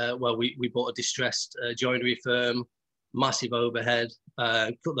a distressed joinery firm, massive overhead,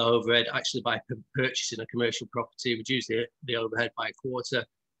 cut the overhead actually by purchasing a commercial property, reduced the overhead by a quarter,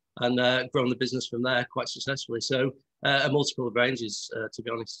 and grown the business from there quite successfully. So a multiple of ranges, to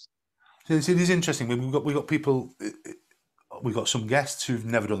be honest. So it is interesting. We've got people. We've got some guests who've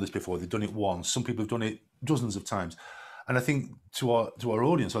never done this before. They've done it once. Some people have done it dozens of times. And I think to our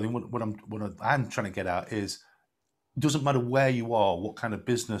audience, I think what I'm trying to get at is, it doesn't matter where you are, what kind of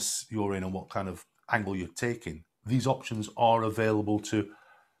business you're in, and what kind of angle you're taking. These options are available to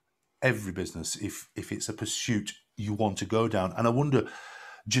every business if it's a pursuit you want to go down. And I wonder,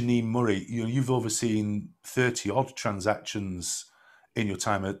 Janine Murray, you've overseen 30 odd transactions in your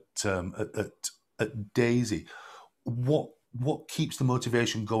time at Daisy. What keeps the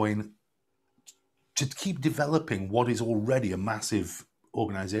motivation going to keep developing what is already a massive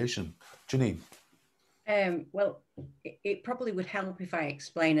organisation? Janine? Well, it probably would help if I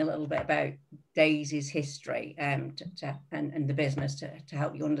explain a little bit about Daisy's history and the business to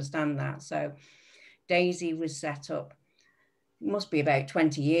help you understand that. So Daisy was set up, must be about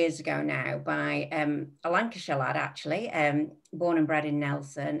 20 years ago now, by a Lancashire lad, actually, born and bred in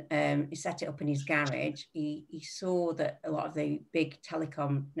Nelson. He set it up in his garage. He saw that a lot of the big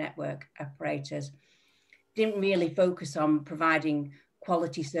telecom network operators didn't really focus on providing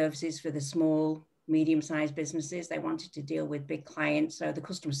quality services for the small, medium-sized businesses. They wanted to deal with big clients, so the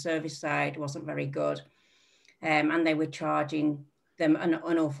customer service side wasn't very good, and they were charging them an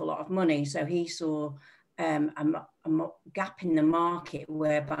awful lot of money. So he saw a gap in the market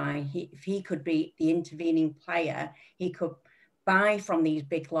whereby if he could be the intervening player, he could buy from these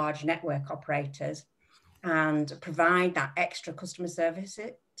big, large network operators and provide that extra customer service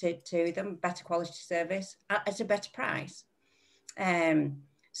to them, better quality service at a better price.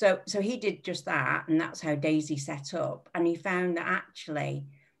 So he did just that, and that's how Daisy set up. And he found that actually,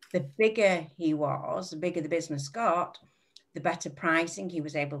 the bigger he was, the bigger the business got, the better pricing he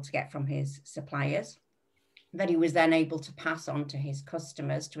was able to get from his suppliers, that he was then able to pass on to his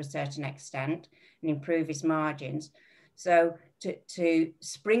customers to a certain extent and improve his margins. So to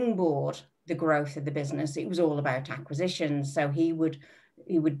springboard the growth of the business, it was all about acquisitions. So he would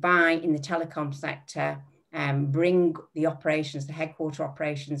buy in the telecom sector, bring the operations, the headquarter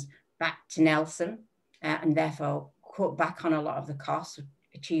operations, back to Nelson, and therefore cut back on a lot of the costs,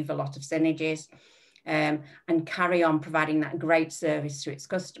 achieve a lot of synergies, and carry on providing that great service to its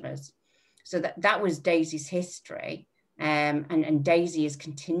customers. So that was Daisy's history, and Daisy has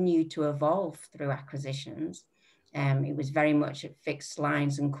continued to evolve through acquisitions. It was very much at fixed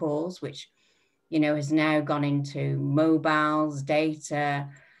lines and calls, which has now gone into mobiles, data,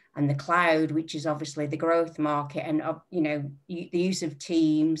 and the cloud, which is obviously the growth market, and the use of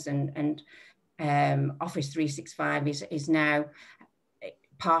Teams and Office 365 is now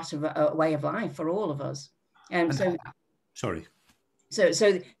part of a way of life for all of us. So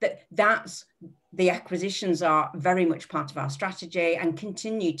that's the acquisitions are very much part of our strategy and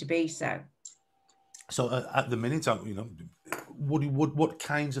continue to be so. So at the minute, what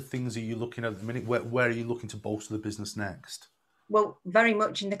kinds of things are you looking at the minute? Where are you looking to bolster the business next? Well, very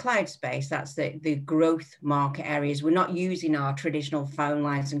much in the cloud space. That's the growth market areas. We're not using our traditional phone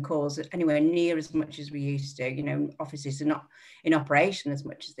lines and calls anywhere near as much as we used to. Offices are not in operation as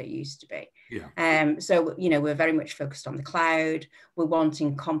much as they used to be. Yeah. So, we're very much focused on the cloud. We're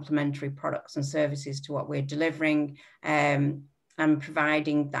wanting complementary products and services to what we're delivering, and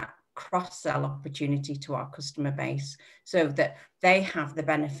providing that cross-sell opportunity to our customer base, so that they have the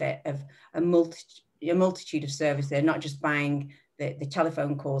benefit of a multitude of services. They're not just buying the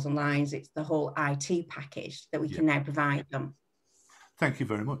telephone calls and lines, it's the whole IT package that we can now provide them. Thank you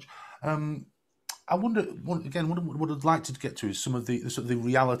very much. I wonder, again, what I'd like to get to is some of the sort of the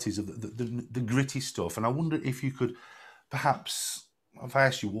realities of the gritty stuff. And I wonder if you could perhaps, if I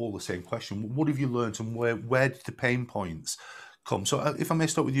ask you all the same question, what have you learned and where did the pain points come? So if I may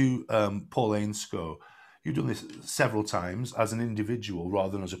start with you, Paul Ainscough, you've done this several times as an individual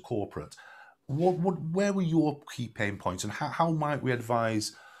rather than as a corporate. Where were your key pain points, and how might we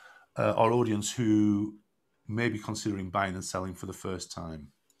advise our audience who may be considering buying and selling for the first time?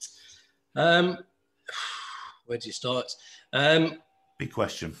 Where do you start? Big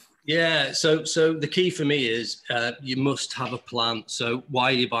question. Yeah, so the key for me is you must have a plan. So why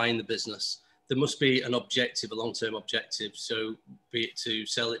are you buying the business? There must be an objective, a long-term objective. So be it to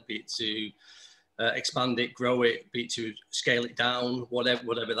sell it, be it to expand it, grow it, be it to scale it down,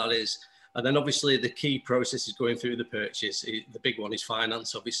 whatever that is. And then obviously the key process is going through the purchase. The big one is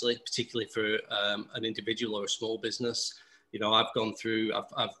finance, obviously, particularly for an individual or a small business. You know, I've gone through,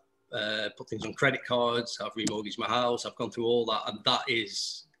 I've put things on credit cards, I've remortgaged my house, I've gone through all that, and that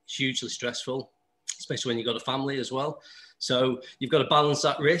is hugely stressful, especially when you've got a family as well. So you've got to balance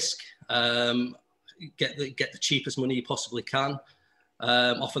that risk, get the cheapest money you possibly can.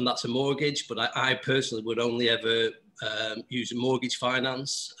 Often that's a mortgage, but I personally would only ever use a mortgage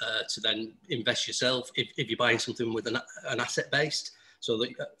finance to then invest yourself if you're buying something with an asset based, so that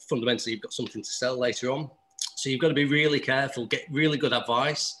fundamentally you've got something to sell later on. So you've got to be really careful, get really good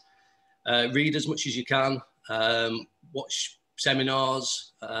advice, read as much as you can, watch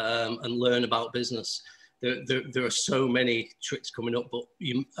seminars, and learn about business. There are so many tricks coming up, but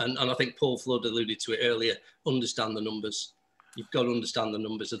and I think Paul Flood alluded to it earlier, understand the numbers. You've got to understand the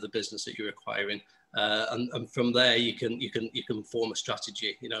numbers of the business that you're acquiring. And from there, you can form a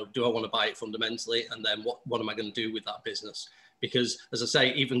strategy. You know, do I want to buy it fundamentally? And then what am I going to do with that business? Because, as I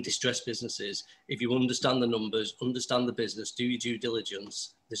say, even distressed businesses, if you understand the numbers, understand the business, do your due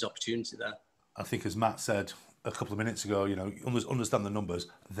diligence, there's opportunity there. I think, as Matt said a couple of minutes ago, you know, understand the numbers,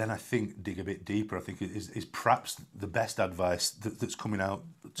 then I think dig a bit deeper. I think is perhaps the best advice that's coming out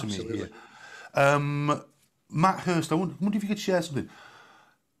to Absolutely. me here. Matt Hurst, I wonder if you could share something.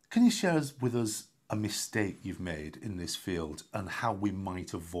 Can you share with us a mistake you've made in this field and how we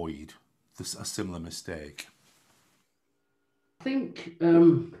might avoid a similar mistake? I think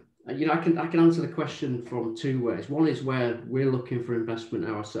you know, I can answer the question from two ways. One is where we're looking for investment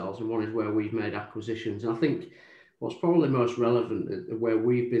ourselves, and one is where we've made acquisitions. And I think what's probably most relevant is where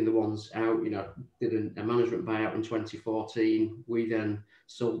we've been the ones out. You know, did a management buyout in 2014. We then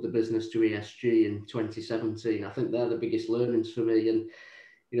sold the business to ESG in 2017. I think they're the biggest learnings for me. And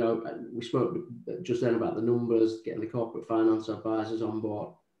you know, we spoke just then about the numbers, getting the corporate finance advisors on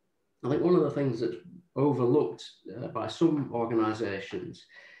board. I think one of the things that's overlooked by some organisations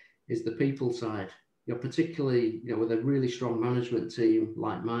is the people side. You know, particularly, you know, with a really strong management team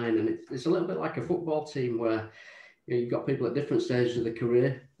like mine, and it's a little bit like a football team where you know, you've got people at different stages of the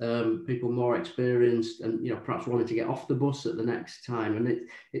career, people more experienced, and you know, perhaps wanting to get off the bus at the next time, and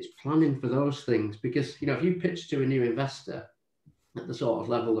it's planning for those things. Because you know, if you pitch to a new investor at the sort of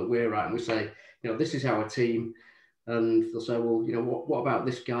level that we're at, and we say, you know, this is our team, and they'll say, well, you know, what about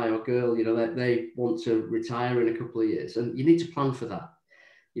this guy or girl? You know, they want to retire in a couple of years, and you need to plan for that.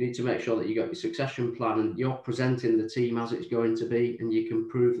 You need to make sure that you got your succession plan and you're presenting the team as it's going to be, and you can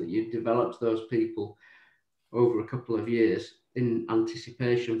prove that you've developed those people over a couple of years in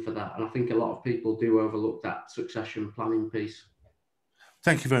anticipation for that. And I think a lot of people do overlook that succession planning piece.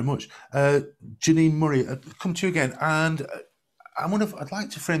 Thank you very much. Janine Murray, come to you again. And I'd like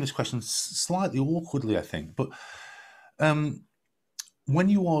to frame this question slightly awkwardly, I think, but when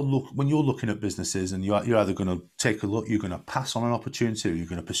you're looking at businesses and you're either going to take a look, you're going to pass on an opportunity, or you're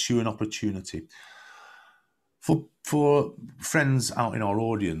going to pursue an opportunity. For friends out in our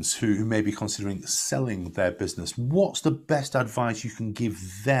audience who may be considering selling their business, what's the best advice you can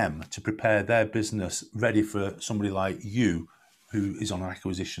give them to prepare their business ready for somebody like you who is on an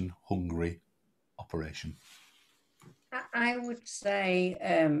acquisition hungry operation? I would say,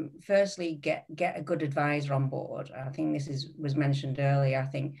 firstly, get a good advisor on board. I think this was mentioned earlier. I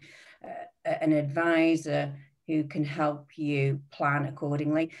think an advisor who can help you plan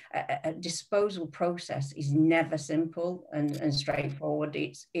accordingly. A disposal process is never simple and straightforward.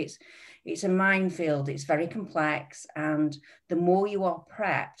 It's a minefield. It's very complex, and the more you are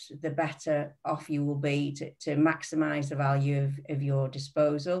prepped, the better off you will be to maximise the value of your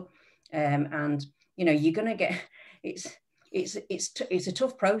disposal. And you know, you're going to get it's a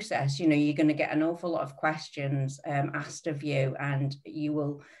tough process. You know, you're going to get an awful lot of questions asked of you, and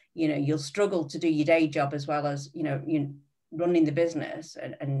you'll struggle to do your day job as well as, you running the business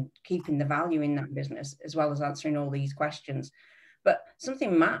and keeping the value in that business, as well as answering all these questions. But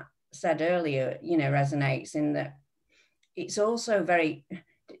something Matt said earlier, resonates in that it's also very,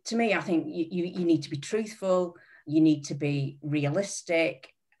 to me, I think you need to be truthful, you need to be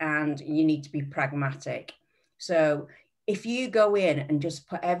realistic, and you need to be pragmatic. So if you go in and just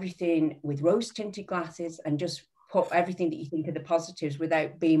put everything with rose-tinted glasses and just put everything that you think are the positives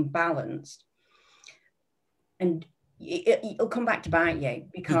without being balanced, and it'll come back to bite you,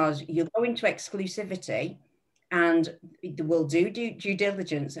 because you'll go into exclusivity and we'll do due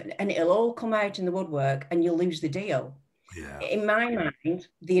diligence, and it'll all come out in the woodwork and you'll lose the deal. Yeah. In my mind,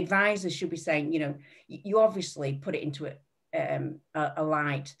 the advisors should be saying, you obviously put it into a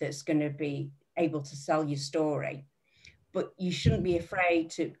light that's going to be able to sell your story, but you shouldn't be afraid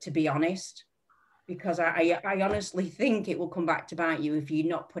to be honest, because I honestly think it will come back to bite you if you're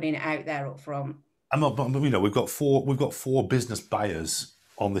not putting it out there up front. We've got four business buyers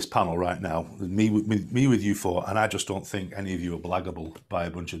on this panel right now. Me with you four, and I just don't think any of you are blaggable by a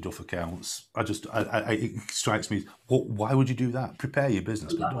bunch of duff accounts. It strikes me. Why would you do that? Prepare your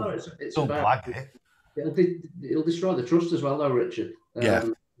business, but don't blag it. It'll destroy the trust as well, though, Richard. Yeah.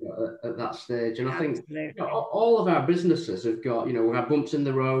 At that stage, and I think all of our businesses have got. We've had bumps in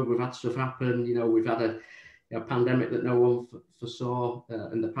the road. We've had stuff happen. We've had a pandemic that no one foresaw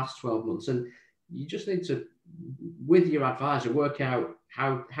in the past 12 months, and you just need to, with your advisor, work out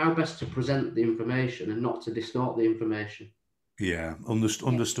how best to present the information and not to distort the information. Yeah,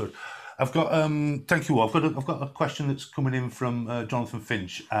 understood. I've got thank you all. I've got a question that's coming in from Jonathan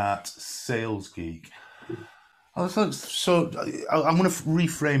Finch at Sales Geek. So I'm going to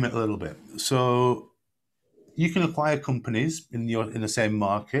reframe it a little bit. So you can acquire companies in the same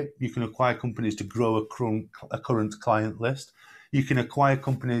market. You can acquire companies to grow a current client list. You can acquire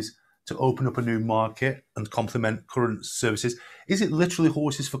companies to open up a new market and complement current services. Is it literally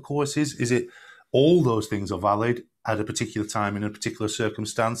horses for courses? Is it all those things are valid at a particular time in a particular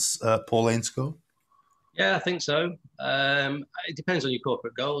circumstance? Paul Ainscough? Yeah, I think so. It depends on your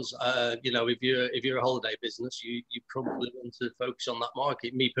corporate goals. If you're a holiday business, you probably want to focus on that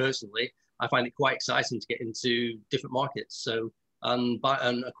market. Me personally, I find it quite exciting to get into different markets. So and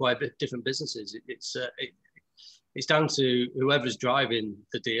acquire different businesses. It's down to whoever's driving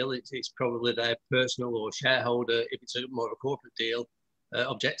the deal. It's probably their personal or shareholder, if it's more of a corporate deal,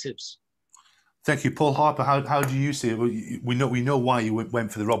 objectives. Thank you, Paul Harper. How do you see it? We know why you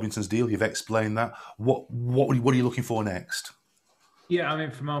went for the Robinsons deal. You've explained that. What are you looking for next? Yeah, I mean,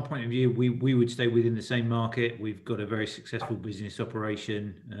 from our point of view, we would stay within the same market. We've got a very successful business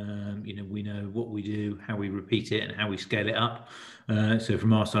operation. We know what we do, how we repeat it, and how we scale it up. So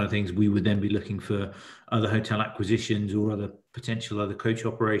from our side of things, we would then be looking for other hotel acquisitions or other coach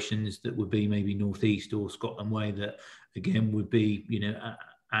operations that would be maybe Northeast or Scotland way, that again would be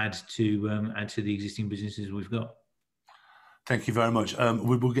add to the existing businesses we've got. Thank you very much.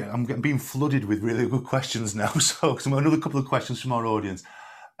 I'm being flooded with really good questions now. So another couple of questions from our audience.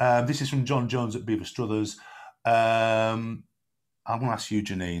 This is from John Jones at Beaver Struthers. I'm going to ask you,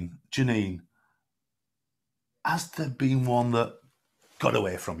 Janine. Janine, has there been one that got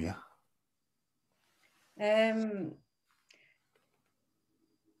away from you?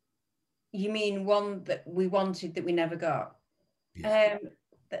 You mean one that we wanted that we never got? Yeah.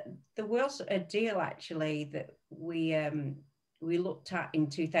 There was a deal actually that we looked at in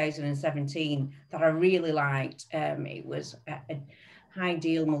 2017 that I really liked. It was a high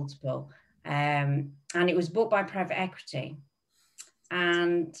deal multiple, and it was bought by private equity,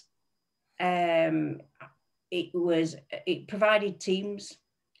 and it provided teams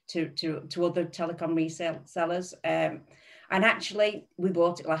to other telecom resellers. And actually, we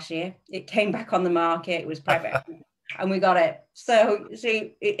bought it last year. It came back on the market. It was private equity. And we got it. So,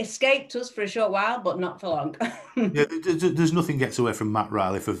 see, it escaped us for a short while, but not for long. Yeah, there's nothing gets away from Matt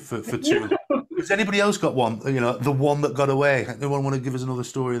Riley for too long. Has anybody else got one? The one that got away. Anyone want to give us another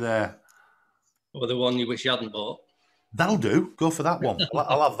story there? Or the one you wish you hadn't bought? That'll do. Go for that one.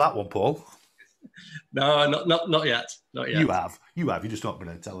 I'll have that one, Paul. No, not yet. Not yet. You have. You're just not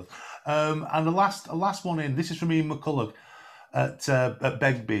going to tell us. And the last one in. This is from Ian McCullough at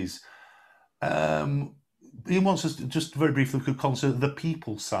Begbie's. He wants us to just very briefly could consider the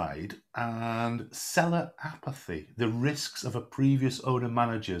people side and seller apathy, the risks of a previous owner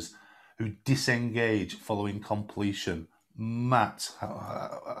managers who disengage following completion. Matt,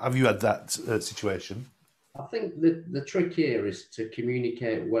 have you had that situation? I think the trick here is to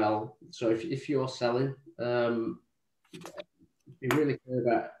communicate well. So if you're selling, be really clear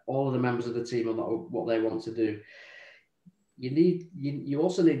about all of the members of the team and what they want to do. You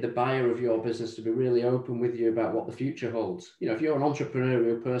also need the buyer of your business to be really open with you about what the future holds. You know, if you're an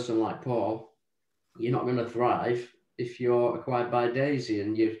entrepreneurial person like Paul, you're not going to thrive if you're acquired by Daisy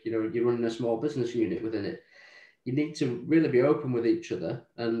and you're running a small business unit within it. You need to really be open with each other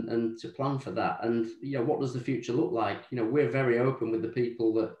and to plan for that. And, you know, what does the future look like? You know, we're very open with the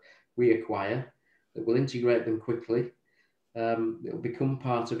people that we acquire, that will integrate them quickly. It'll become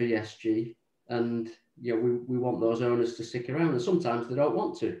part of ESG. And, you know, we want those owners to stick around. And sometimes they don't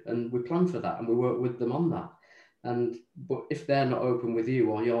want to. And we plan for that and we work with them on that. But if they're not open with you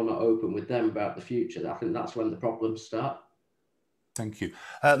or you're not open with them about the future, I think that's when the problems start. Thank you.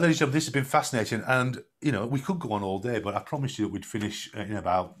 Ladies and gentlemen, this has been fascinating. And, you know, we could go on all day, but I promised you that we'd finish in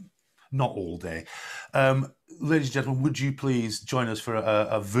about not all day. Ladies and gentlemen, would you please join us for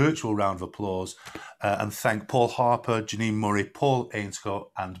a virtual round of applause and thank Paul Harper, Janine Murray, Paul Ainscough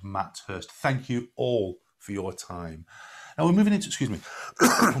and Matt Hurst. Thank you all for your time. Now we're moving into,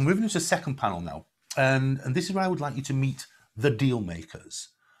 we're moving into the second panel now. And this is where I would like you to meet the deal makers,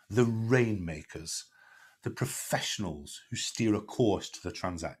 the rainmakers, the professionals who steer a course to the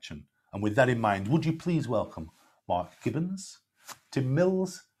transaction. And with that in mind, would you please welcome Mark Gibbons, Tim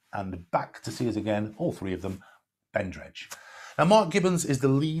Mills, and back to see us again, all three of them, Ben Dredge. Now, Mark Gibbons is the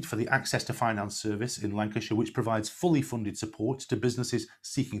lead for the Access to Finance service in Lancashire, which provides fully funded support to businesses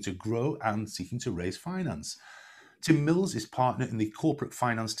seeking to grow and seeking to raise finance. Tim Mills is partner in the corporate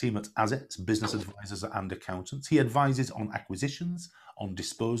finance team at Assets, Business Advisors and Accountants. He advises on acquisitions, on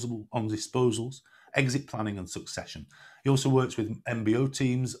disposals, exit planning and succession. He also works with MBO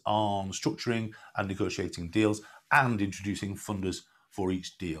teams on structuring and negotiating deals and introducing funders for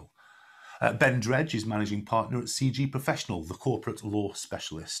each deal. Ben Dredge is managing partner at CG Professional, the corporate law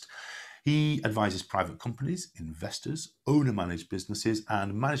specialist. He advises private companies, investors, owner-managed businesses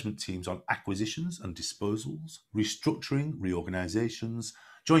and management teams on acquisitions and disposals, restructuring, reorganisations,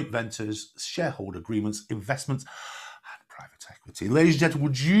 joint ventures, shareholder agreements, investments and private equity. Ladies and gentlemen,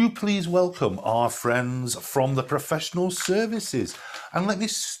 would you please welcome our friends from the professional services? And let me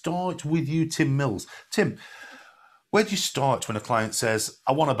start with you, Tim Mills. Tim, where do you start when a client says,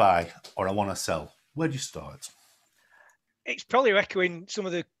 I want to buy or I want to sell? Where do you start? It's probably echoing some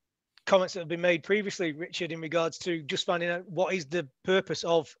of the comments that have been made previously, Richard, in regards to just finding out what is the purpose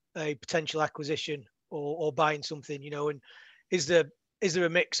of a potential acquisition or buying something, you know, and is there a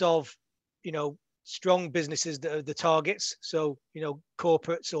mix of, you know, strong businesses that are the targets, so, you know,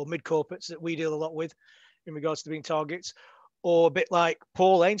 corporates or mid-corporates that we deal a lot with in regards to being targets, or a bit like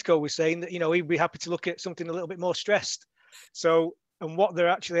Paul Ainscough was saying that, you know, he'd be happy to look at something a little bit more stressed. So, and what they're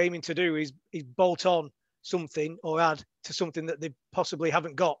actually aiming to do is bolt on something or add to something that they possibly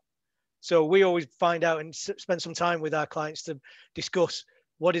haven't got. So we always find out and spend some time with our clients to discuss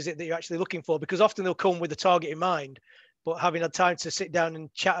what is it that you're actually looking for, because often they'll come with a target in mind, but having had time to sit down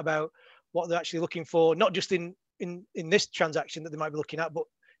and chat about what they're actually looking for, not just in this transaction that they might be looking at, but,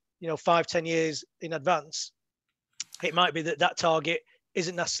 you know, 5-10 years in advance, it might be that target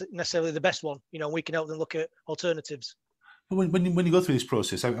isn't necessarily the best one. You know, we can help them look at alternatives. When you go through this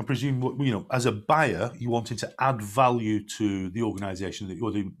process, I presume, you know, as a buyer, you wanted to add value to the organisation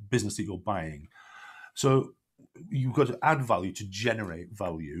or the business that you're buying. So you've got to add value to generate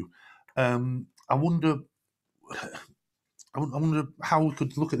value. I wonder how we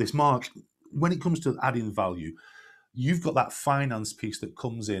could look at this, Mark. When it comes to adding value, you've got that finance piece that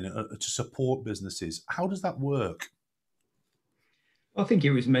comes in to support businesses. How does that work? I think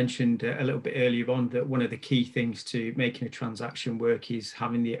it was mentioned a little bit earlier on that one of the key things to making a transaction work is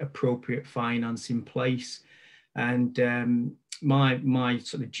having the appropriate finance in place. And my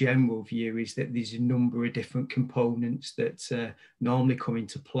sort of general view is that there's a number of different components that normally come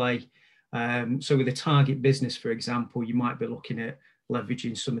into play. So with a target business, for example, you might be looking at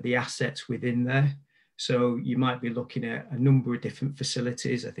leveraging some of the assets within there. So you might be looking at a number of different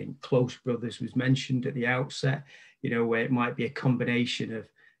facilities. I think Close Brothers was mentioned at the outset, you know, where it might be a combination of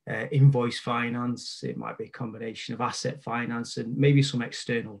invoice finance, it might be a combination of asset finance and maybe some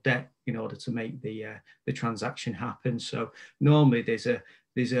external debt in order to make the transaction happen. So normally there's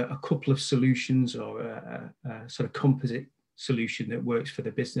a couple of solutions or a sort of composite solution that works for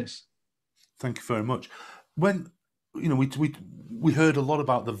the business. Thank you very much. When, you know, we heard a lot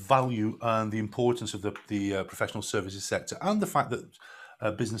about the value and the importance of the professional services sector and the fact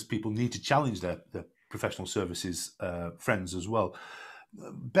that business people need to challenge their professional services friends as well.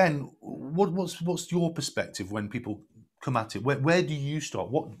 Ben, what's your perspective when people come at it? Where do you start?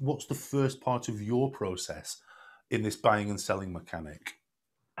 What's the first part of your process in this buying and selling mechanic?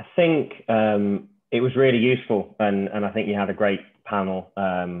 I think It was really useful, and I think you had a great panel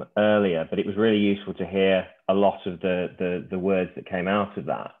earlier, but it was really useful to hear a lot of the words that came out of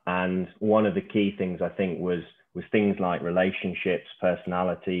that. And one of the key things I think was things like relationships,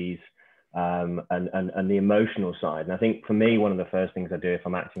 personalities, and the emotional side. And I think for me, one of the first things I do if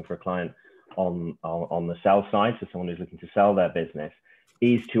I'm acting for a client on the sell side, so someone who's looking to sell their business,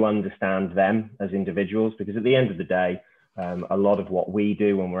 is to understand them as individuals, because at the end of the day, a lot of what we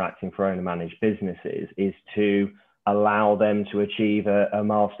do when we're acting for owner managed businesses is to allow them to achieve a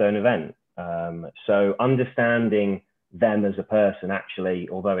milestone event. So understanding them as a person, actually,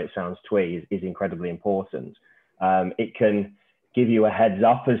 although it sounds twee, is incredibly important. It can give you a heads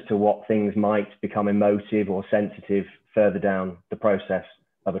up as to what things might become emotive or sensitive further down the process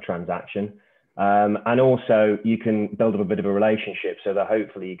of a transaction. And also you can build up a bit of a relationship so that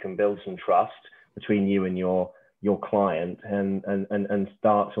hopefully you can build some trust between you and your client and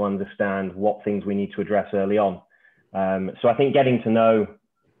start to understand what things we need to address early on. So I think getting to know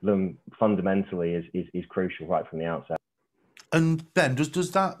them fundamentally is crucial right from the outset. And Ben,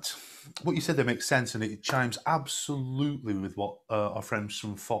 does that, what you said there makes sense, and it chimes absolutely with what our friends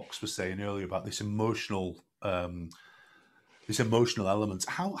from Fox were saying earlier about this emotional element.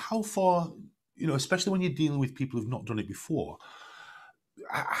 How far, especially when you're dealing with people who've not done it before,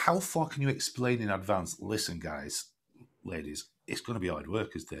 how far can you explain in advance, listen, guys, ladies, it's going to be hard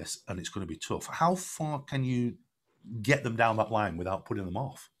work as this, and it's going to be tough. How far can you get them down that line without putting them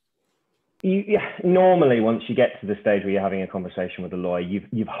off? Normally, once you get to the stage where you're having a conversation with a lawyer,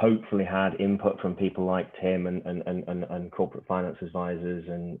 you've hopefully had input from people like Tim and corporate finance advisors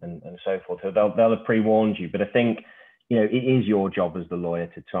and so forth. So they'll have pre-warned you. But I think, it is your job as the lawyer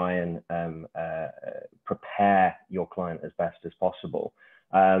to try and prepare your client as best as possible.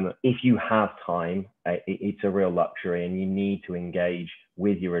 If you have time, it's a real luxury, and you need to engage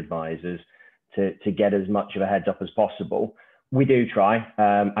with your advisors to get as much of a heads up as possible. We do try.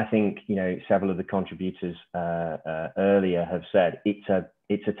 I think several of the contributors earlier have said it's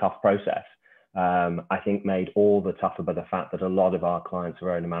a tough process. I think made all the tougher by the fact that a lot of our clients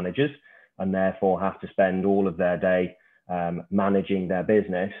are owner managers and therefore have to spend all of their day managing their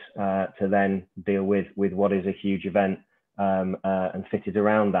business to then deal with what is a huge event and fitted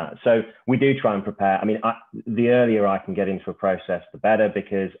around that. So we do try and prepare. I mean, the earlier I can get into a process, the better,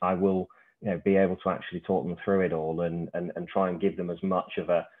 because I will be able to actually talk them through it all and try and give them as much of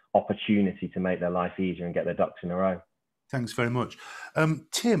a opportunity to make their life easier and get their ducks in a row. Thanks very much.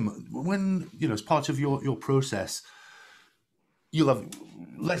 Tim, when, as part of your process, you'll have,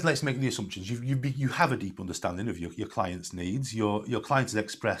 let's make the assumptions. You have a deep understanding of your client's needs. Your client has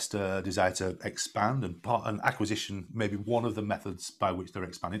expressed a desire to expand, and acquisition may be one of the methods by which they're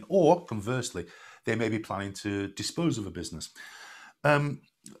expanding, or conversely, they may be planning to dispose of a business.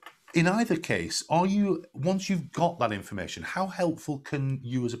 In either case, once you've got that information, how helpful can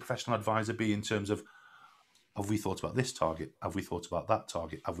you as a professional advisor be in terms of, have we thought about this target? Have we thought about that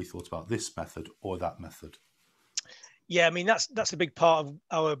target? Have we thought about this method or that method? Yeah, I mean, that's a big part of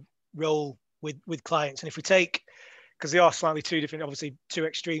our role with clients. And if we take, because they are slightly two different, obviously two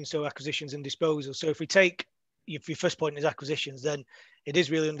extremes, so acquisitions and disposals. So if we take, if your first point is acquisitions, then it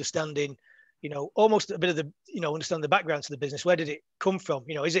is really understanding, almost a bit of the, understand the background to the business. Where did it come from?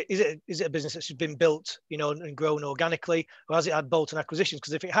 Is it a business that's been built, and grown organically, or has it had bolt-on acquisitions?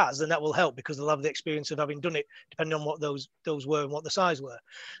 Because if it has, then that will help, because they'll have the experience of having done it, depending on what those were and what the size were.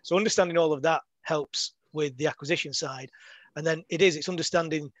 So understanding all of that helps with the acquisition side. And then it's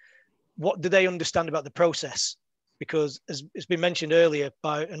understanding, what do they understand about the process? Because as it's been mentioned earlier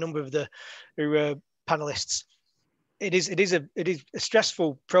by a number of the panelists, it is a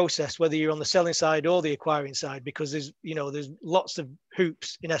stressful process, whether you're on the selling side or the acquiring side, because there's lots of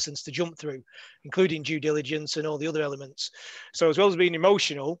hoops in essence to jump through, including due diligence and all the other elements. So as well as being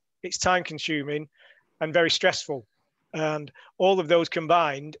emotional, it's time consuming and very stressful, and all of those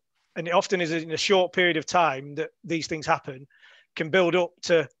combined, and it often is in a short period of time that these things happen, can build up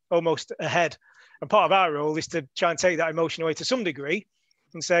to almost a head. And part of our role is to try and take that emotion away to some degree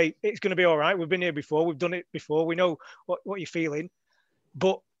and say, it's going to be all right. We've been here before. We've done it before. We know what you're feeling.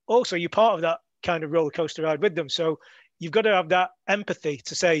 But also you're part of that kind of roller coaster ride with them. So you've got to have that empathy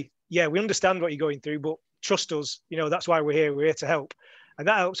to say, yeah, we understand what you're going through, but trust us. That's why we're here. We're here to help. And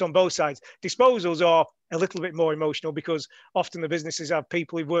that helps on both sides. Disposals are a little bit more emotional, because often the businesses have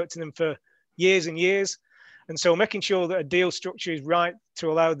people who've worked in them for years and years. And so making sure that a deal structure is right to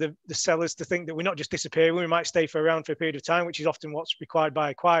allow the sellers to think that we're not just disappearing, we might stay around for a period of time, which is often what's required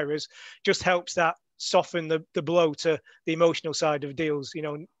by acquirers, just helps that soften the blow to the emotional side of deals.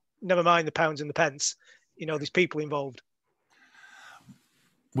 Never mind the pounds and the pence, there's people involved.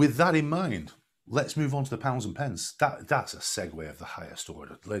 With that in mind, let's move on to the pounds and pence. That's a segue of the highest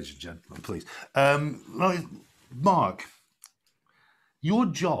order, ladies and gentlemen, please. Mark, your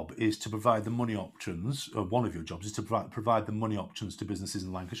job is to provide the money options, or one of your jobs is to provide the money options to businesses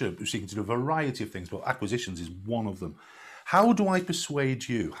in Lancashire, seeking to do a variety of things, but acquisitions is one of them. How do I persuade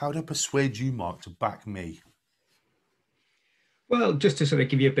you? How do I persuade you, Mark, to back me? Well, just to sort of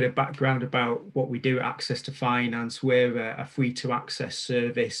give you a bit of background about what we do at Access to Finance, we're a free-to-access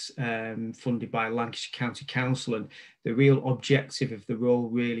service funded by Lancashire County Council, and the real objective of the role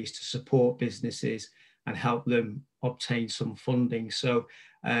really is to support businesses and help them obtain some funding. So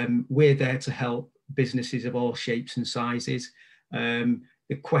we're there to help businesses of all shapes and sizes. The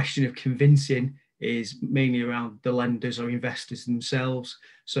question of convincing is mainly around the lenders or investors themselves.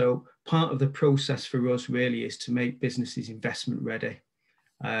 So part of the process for us really is to make businesses investment ready.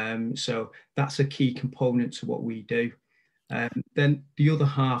 So that's a key component to what we do. Then the other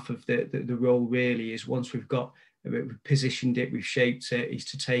half of the role really is, once we've positioned it, we've shaped it, is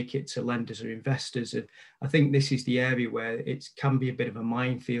to take it to lenders or investors. And I think this is the area where it can be a bit of a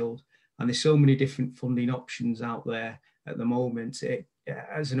minefield, and there's so many different funding options out there at the moment.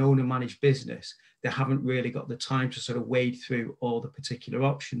 As an owner-managed business, they haven't really got the time to sort of wade through all the particular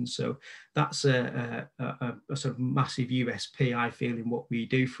options. So that's a sort of massive USP, I feel, in what we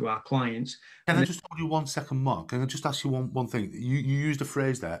do for our clients. Can I just hold you 1 second, Mark? Can I just ask you one thing? You used a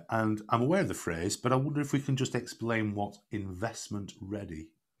phrase there, and I'm aware of the phrase, but I wonder if we can just explain what investment ready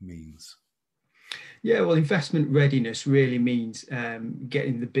means. Yeah, well, investment readiness really means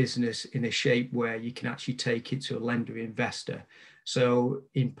getting the business in a shape where you can actually take it to a lender investor. So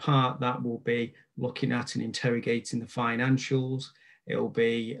in part, that will be looking at and interrogating the financials. It will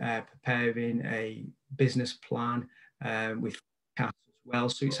be preparing a business plan with cash as well.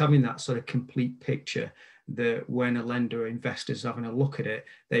 So it's having that sort of complete picture that when a lender or investor is having a look at it,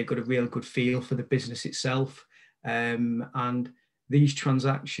 they've got a real good feel for the business itself. And these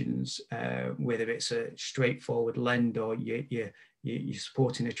transactions, whether it's a straightforward lend or you're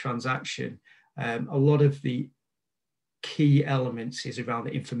supporting a transaction, a lot of the key elements is around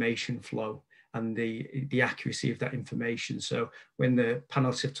the information flow and the accuracy of that information. So when the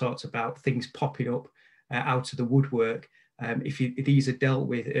panelists have talked about things popping up out of the woodwork, if these are dealt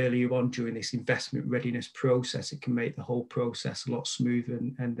with earlier on during this investment readiness process, it can make the whole process a lot smoother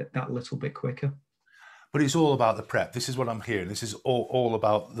and that little bit quicker. But it's all about the prep. This is what I'm hearing. This is all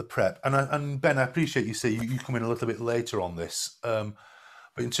about the prep. And Ben, I appreciate you say you come in a little bit later on this. But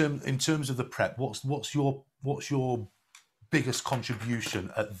in terms of the prep, what's your biggest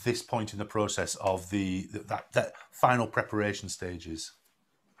contribution at this point in the process of that final preparation stages?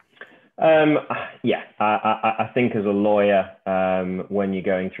 I think as a lawyer, when you're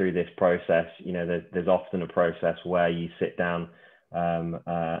going through this process, there's often a process where you sit down,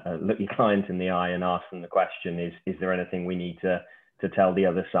 look your client in the eye and ask them the question, is there anything we need to tell the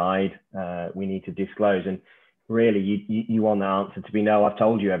other side, we need to disclose? And really you want the answer to be no, I've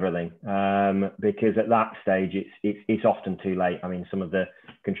told you everything, because at that stage it's often too late. I mean, some of the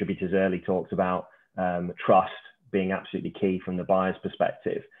contributors early talked about trust being absolutely key from the buyer's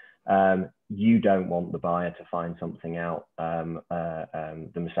perspective. You don't want the buyer to find something out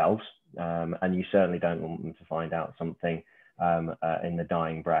themselves, and you certainly don't want them to find out something in the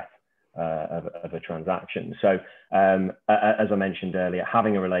dying breath of a transaction. So as I mentioned earlier,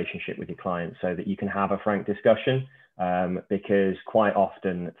 having a relationship with your client so that you can have a frank discussion, because quite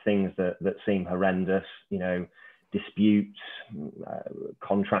often things that seem horrendous, disputes,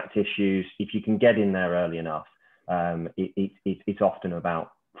 contract issues, if you can get in there early enough, it's often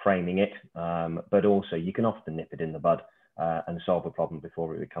about framing it, but also you can often nip it in the bud and solve a problem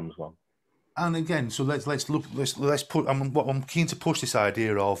before it becomes one. And again, so let's put. I'm keen to push this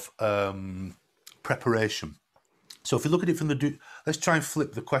idea of preparation. So if you look at it from let's try and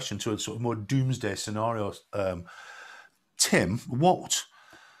flip the question to a sort of more doomsday scenario. Tim, what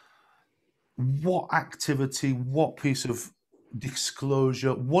activity, what piece of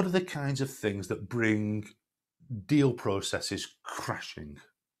disclosure, what are the kinds of things that bring deal processes crashing?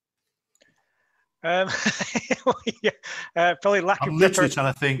 Probably lack I'm of literally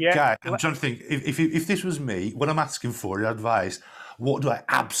trying to think, yeah. I'm trying to think, if this was me, what I'm asking for advice, what do I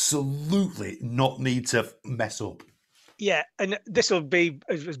absolutely not need to mess up? Yeah, and this will be,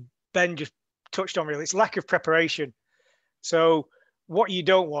 as Ben just touched on, really, it's lack of preparation. So what you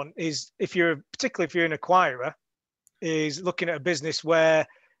don't want is, particularly if you're an acquirer, is looking at a business where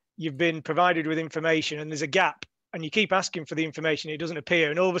you've been provided with information and there's a gap, and you keep asking for the information, it doesn't appear,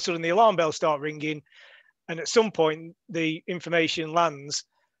 and all of a sudden the alarm bells start ringing, and at some point the information lands,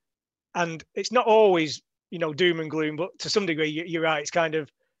 and it's not always doom and gloom, but to some degree you're right. It's kind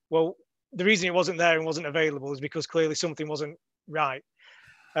of, well, the reason it wasn't there and wasn't available is because clearly something wasn't right.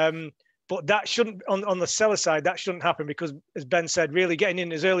 But that shouldn't, on the seller side, that shouldn't happen, because, as Ben said, really getting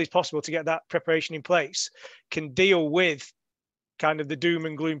in as early as possible to get that preparation in place can deal with kind of the doom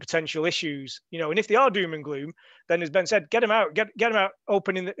and gloom potential issues, and if they are doom and gloom, then, as Ben said, get them out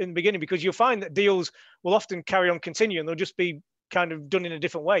open in the beginning, because you'll find that deals will often carry on continuing. They'll just be kind of done in a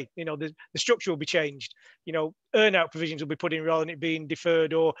different way. The structure will be changed. Earn out provisions will be put in rather than it being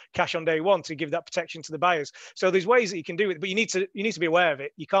deferred or cash on day one to give that protection to the buyers. So there's ways that you can do it, but you need to be aware of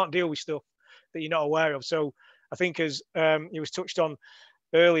it. You can't deal with stuff that you're not aware of. So I think, as it was touched on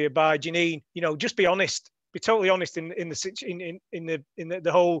earlier by Janine, just be honest. Be totally honest in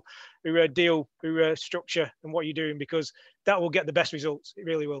the whole deal structure and what you're doing, because that will get the best results. It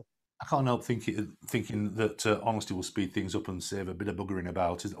really will. I can't help thinking that honesty will speed things up and save a bit of buggering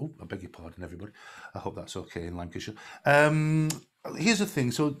about. I beg your pardon, everybody. I hope that's okay in Lancashire. Here's the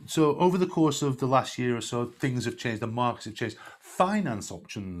thing. So over the course of the last year or so, things have changed. The markets have changed. Finance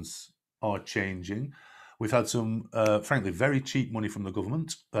options are changing. We've had some, frankly, very cheap money from the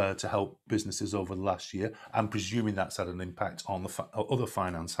government to help businesses over the last year. I'm presuming that's had an impact on the other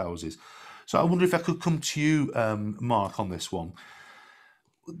finance houses. So I wonder if I could come to you, Mark, on this one.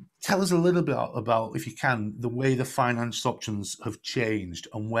 Tell us a little bit about, if you can, the way the finance options have changed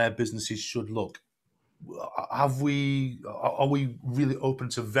and where businesses should look. Are we really open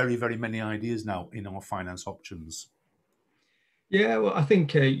to very, very many ideas now in our finance options? Yeah, well, I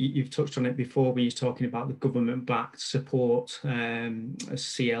think you've touched on it before when you're talking about the government-backed support,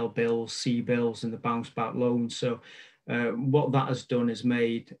 CL bills, C bills, and the bounce-back loans. So what that has done is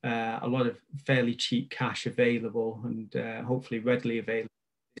made a lot of fairly cheap cash available and hopefully readily available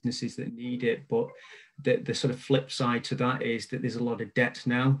to businesses that need it. But the sort of flip side to that is that there's a lot of debt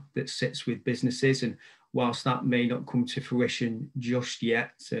now that sits with businesses. And whilst that may not come to fruition just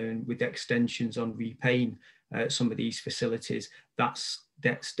yet, with extensions on repaying some of these facilities, that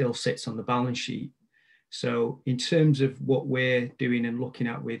debt still sits on the balance sheet. So in terms of what we're doing and looking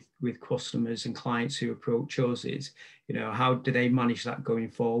at with customers and clients who approach us is, how do they manage that going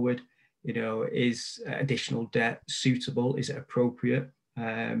forward? Is additional debt suitable? Is it appropriate?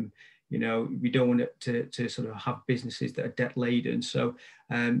 We don't want it to sort of have businesses that are debt laden. So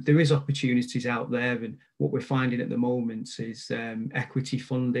there is opportunities out there, and what we're finding at the moment is equity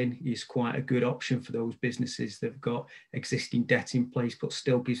funding is quite a good option for those businesses that have got existing debt in place, but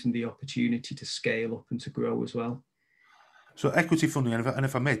still gives them the opportunity to scale up and to grow as well. So equity funding, and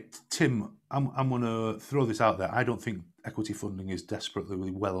if I may, Tim, I'm going to throw this out there. I don't think equity funding is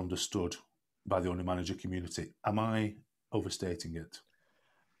desperately well understood by the owner manager community. Am I overstating it?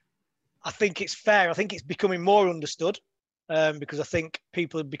 I think it's fair. I think it's becoming more understood because I think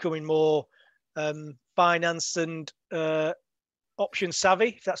people are becoming more finance and option savvy,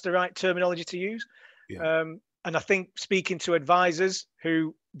 if that's the right terminology to use. Yeah. And I think speaking to advisors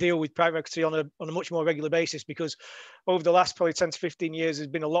who deal with private equity on a much more regular basis, because over the last probably 10 to 15 years, there's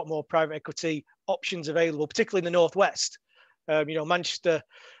been a lot more private equity options available, particularly in the Northwest. Manchester,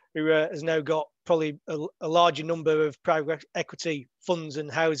 who has now got probably a larger number of private equity funds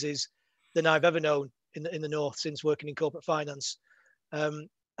and houses than I've ever known in the North since working in corporate finance. And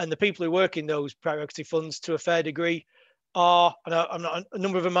the people who work in those private equity funds, to a fair degree, are, and a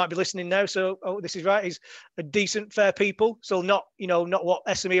number of them might be listening now, so this is right, is a decent, fair people. So not what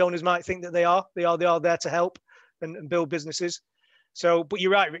SME owners might think that they are. They are there to help and build businesses. So, but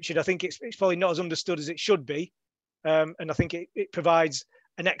you're right, Richard. I think it's probably not as understood as it should be, and I think it provides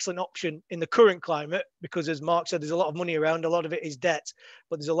an excellent option in the current climate, because, as Mark said, there's a lot of money around. A lot of it is debt,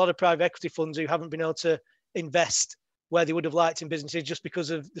 but there's a lot of private equity funds who haven't been able to invest where they would have liked in businesses just because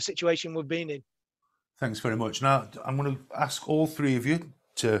of the situation we've been in. Thanks very much. Now, I'm going to ask all three of you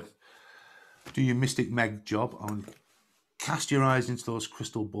to do your Mystic Meg job and cast your eyes into those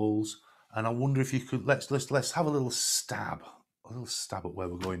crystal balls. And I wonder if you could, let's have a little stab at where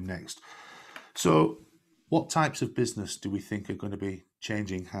we're going next. So, what types of business do we think are going to be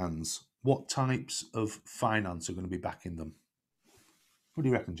changing hands? What types of finance are going to be backing them? What do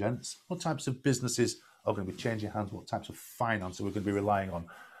you reckon, gents? What types of businesses are going to be changing hands? What types of finance are we going to be relying on?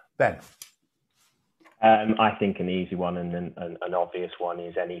 Ben? I think an easy one and an obvious one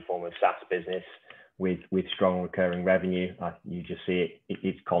is any form of SaaS business with strong recurring revenue. You just see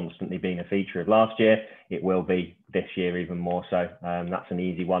it's constantly been a feature of last year. It will be this year even more so. That's an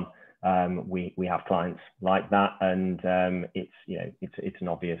easy one. We have clients like that, and it's an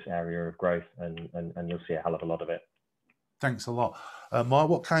obvious area of growth, and you'll see a hell of a lot of it. Thanks a lot. Mark,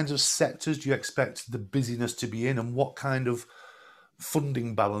 what kinds of sectors do you expect the busyness to be in, and what kind of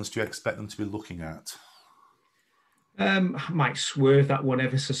funding balance do you expect them to be looking at? I might swerve that one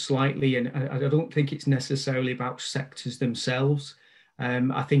ever so slightly, and I don't think it's necessarily about sectors themselves.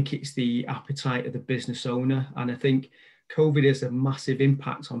 I think it's the appetite of the business owner, and I think COVID has a massive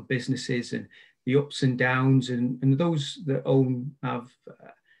impact on businesses and the ups and downs, and those that have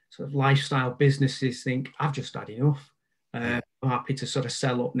sort of lifestyle businesses think, I've just had enough. I'm happy to sort of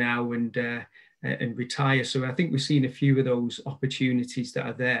sell up now and retire. So I think we've seen a few of those opportunities that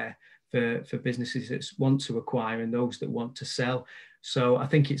are there for businesses that want to acquire and those that want to sell. So I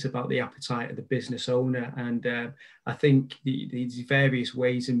think it's about the appetite of the business owner. And I think these various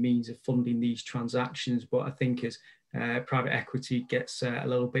ways and means of funding these transactions. But I think as private equity gets a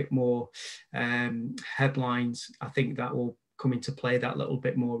little bit more headlines, I think that will come into play that little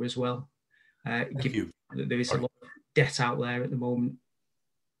bit more as well. Given that there is a lot of debt out there at the moment.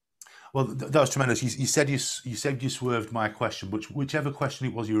 Well, that was tremendous. You said you swerved my question, whichever question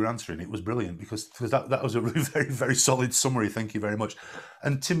it was you were answering, it was brilliant because that was a really very, very solid summary. Thank you very much.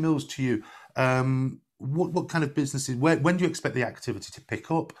 And Tim Mills, to you, what kind of businesses? When do you expect the activity to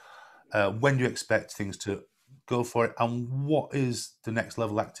pick up? When do you expect things to go for it? And what is the next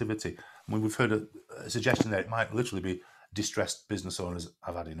level activity? I mean, we've heard a suggestion there. It might literally be distressed business owners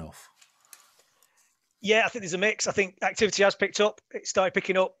have had enough. Yeah, I think there's a mix. I think activity has picked up. It started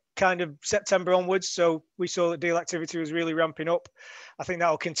picking up kind of September onwards. So we saw that deal activity was really ramping up. I think that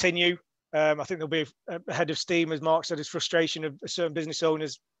will continue. I think there'll be a head of steam, as Mark said, his frustration of certain business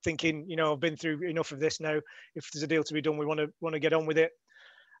owners thinking, I've been through enough of this now. If there's a deal to be done, we want to get on with it.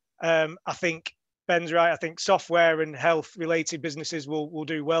 I think Ben's right. I think software and health related businesses will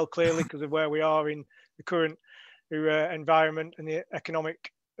do well, clearly, because of where we are in the current environment and the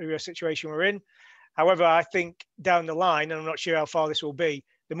economic situation we're in. However, I think down the line, and I'm not sure how far this will be,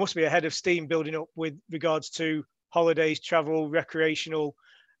 there must be a head of steam building up with regards to holidays, travel, recreational,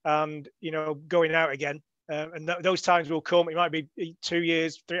 and going out again. And those times will come. It might be 2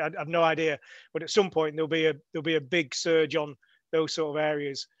 years, 3. I have no idea, but at some point there'll be a big surge on those sort of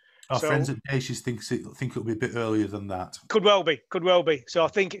areas. Our friends at Dacius think it'll be a bit earlier than that. Could well be. So I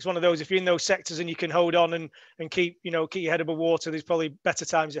think it's one of those. If you're in those sectors and you can hold on and keep your head above water, there's probably better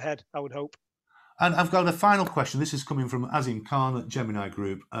times ahead, I would hope. And I've got a final question. This is coming from Azim Khan at Gemini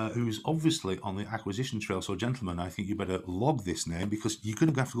Group, who's obviously on the acquisition trail. So, gentlemen, I think you better log this name because you're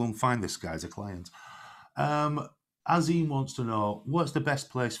going to have to go and find this guy as a client. Azim wants to know, what's the best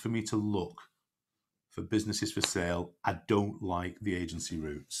place for me to look for businesses for sale? I don't like the agency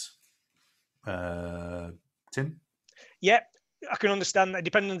routes. Tim? Yeah, I can understand that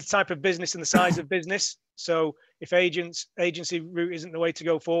depending on the type of business and the size of business. So if agency route isn't the way to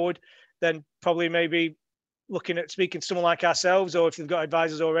go forward, then probably maybe looking at speaking to someone like ourselves, or if they've got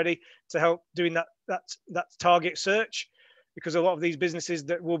advisors already to help doing that target search, because a lot of these businesses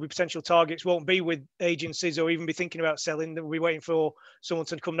that will be potential targets won't be with agencies or even be thinking about selling. They'll be waiting for someone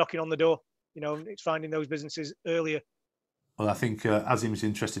to come knocking on the door. It's finding those businesses earlier. Well, I think Azim's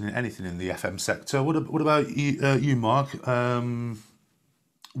interested in anything in the FM sector. What about you, Mark?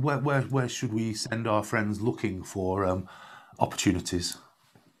 Where should we send our friends looking for opportunities?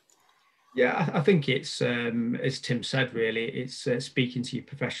 Yeah, I think it's, as Tim said, really, it's speaking to your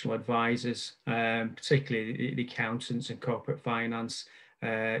professional advisors, particularly the accountants and corporate finance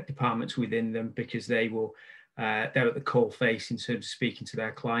departments within them, because they're at the coal face in terms of speaking to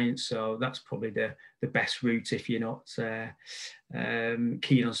their clients. So that's probably the best route if you're not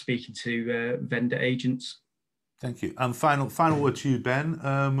keen on speaking to vendor agents. Thank you. And final word to you, Ben.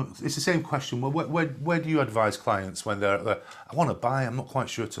 It's the same question. Well, where do you advise clients when they're I want to buy, I'm not quite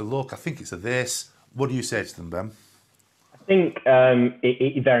sure to look, I think it's a this. What do you say to them, Ben? I think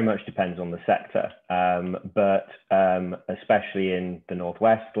it very much depends on the sector, but especially in the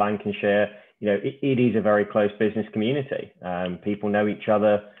Northwest, Lancashire, it is a very close business community. People know each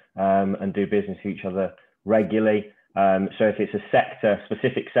other and do business with each other regularly. So if it's a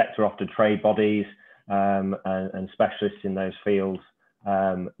specific sector, often trade bodies, and specialists in those fields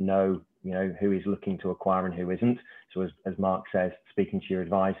know who is looking to acquire and who isn't. So as Mark says, speaking to your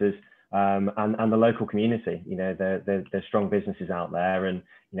advisors and the local community, there's strong businesses out there, and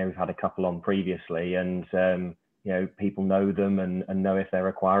we've had a couple on previously, and people know them and know if they're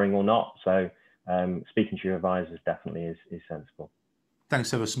acquiring or not. So speaking to your advisors definitely is sensible.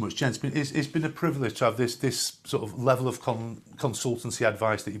 Thanks ever so much, gents. It's been a privilege to have this sort of level of consultancy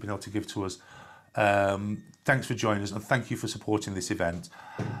advice that you've been able to give to us. Thanks for joining us, and thank you for supporting this event.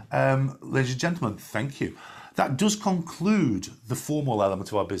 Ladies and gentlemen, thank you. That does conclude the formal element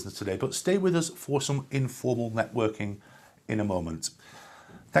of our business today, but stay with us for some informal networking in a moment.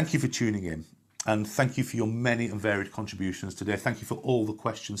 Thank you for tuning in, and thank you for your many and varied contributions today. Thank you for all the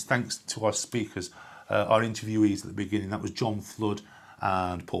questions. Thanks to our speakers our interviewees at the beginning. That was John Flood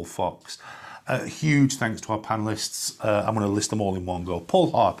and Paul Fox. Huge thanks to our panellists. I'm going to list them all in one go.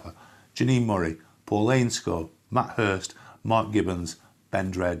 Paul Harper, Janine Murray, Paul Ainscoe, Matt Hurst, Mark Gibbons,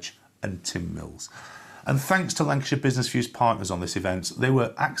 Ben Dredge and Tim Mills. And thanks to Lancashire Business Views partners on this event. They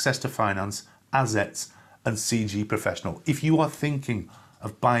were Access to Finance, Assets and CG Professional. If you are thinking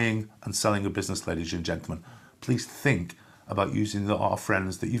of buying and selling a business, ladies and gentlemen, please think about using our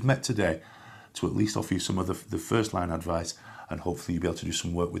friends that you've met today to at least offer you some of the first line advice, and hopefully you'll be able to do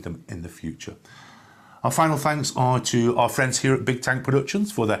some work with them in the future. Our final thanks are to our friends here at Big Tank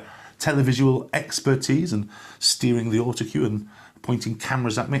Productions for their televisual expertise and steering the autocue and pointing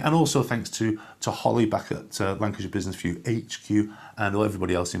cameras at me, and also thanks to Holly back at Lancashire Business View HQ and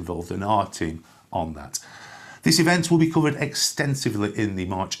everybody else involved in our team on that. This event will be covered extensively in the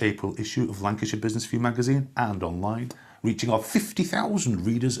March-April issue of Lancashire Business View magazine and online, reaching our 50,000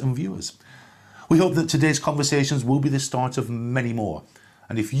 readers and viewers. We hope that today's conversations will be the start of many more.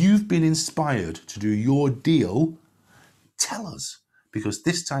 And if you've been inspired to do your deal, tell us, because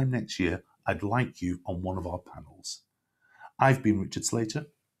this time next year, I'd like you on one of our panels. I've been Richard Slater.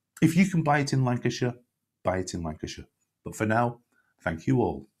 If you can buy it in Lancashire, buy it in Lancashire. But for now, thank you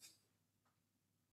all.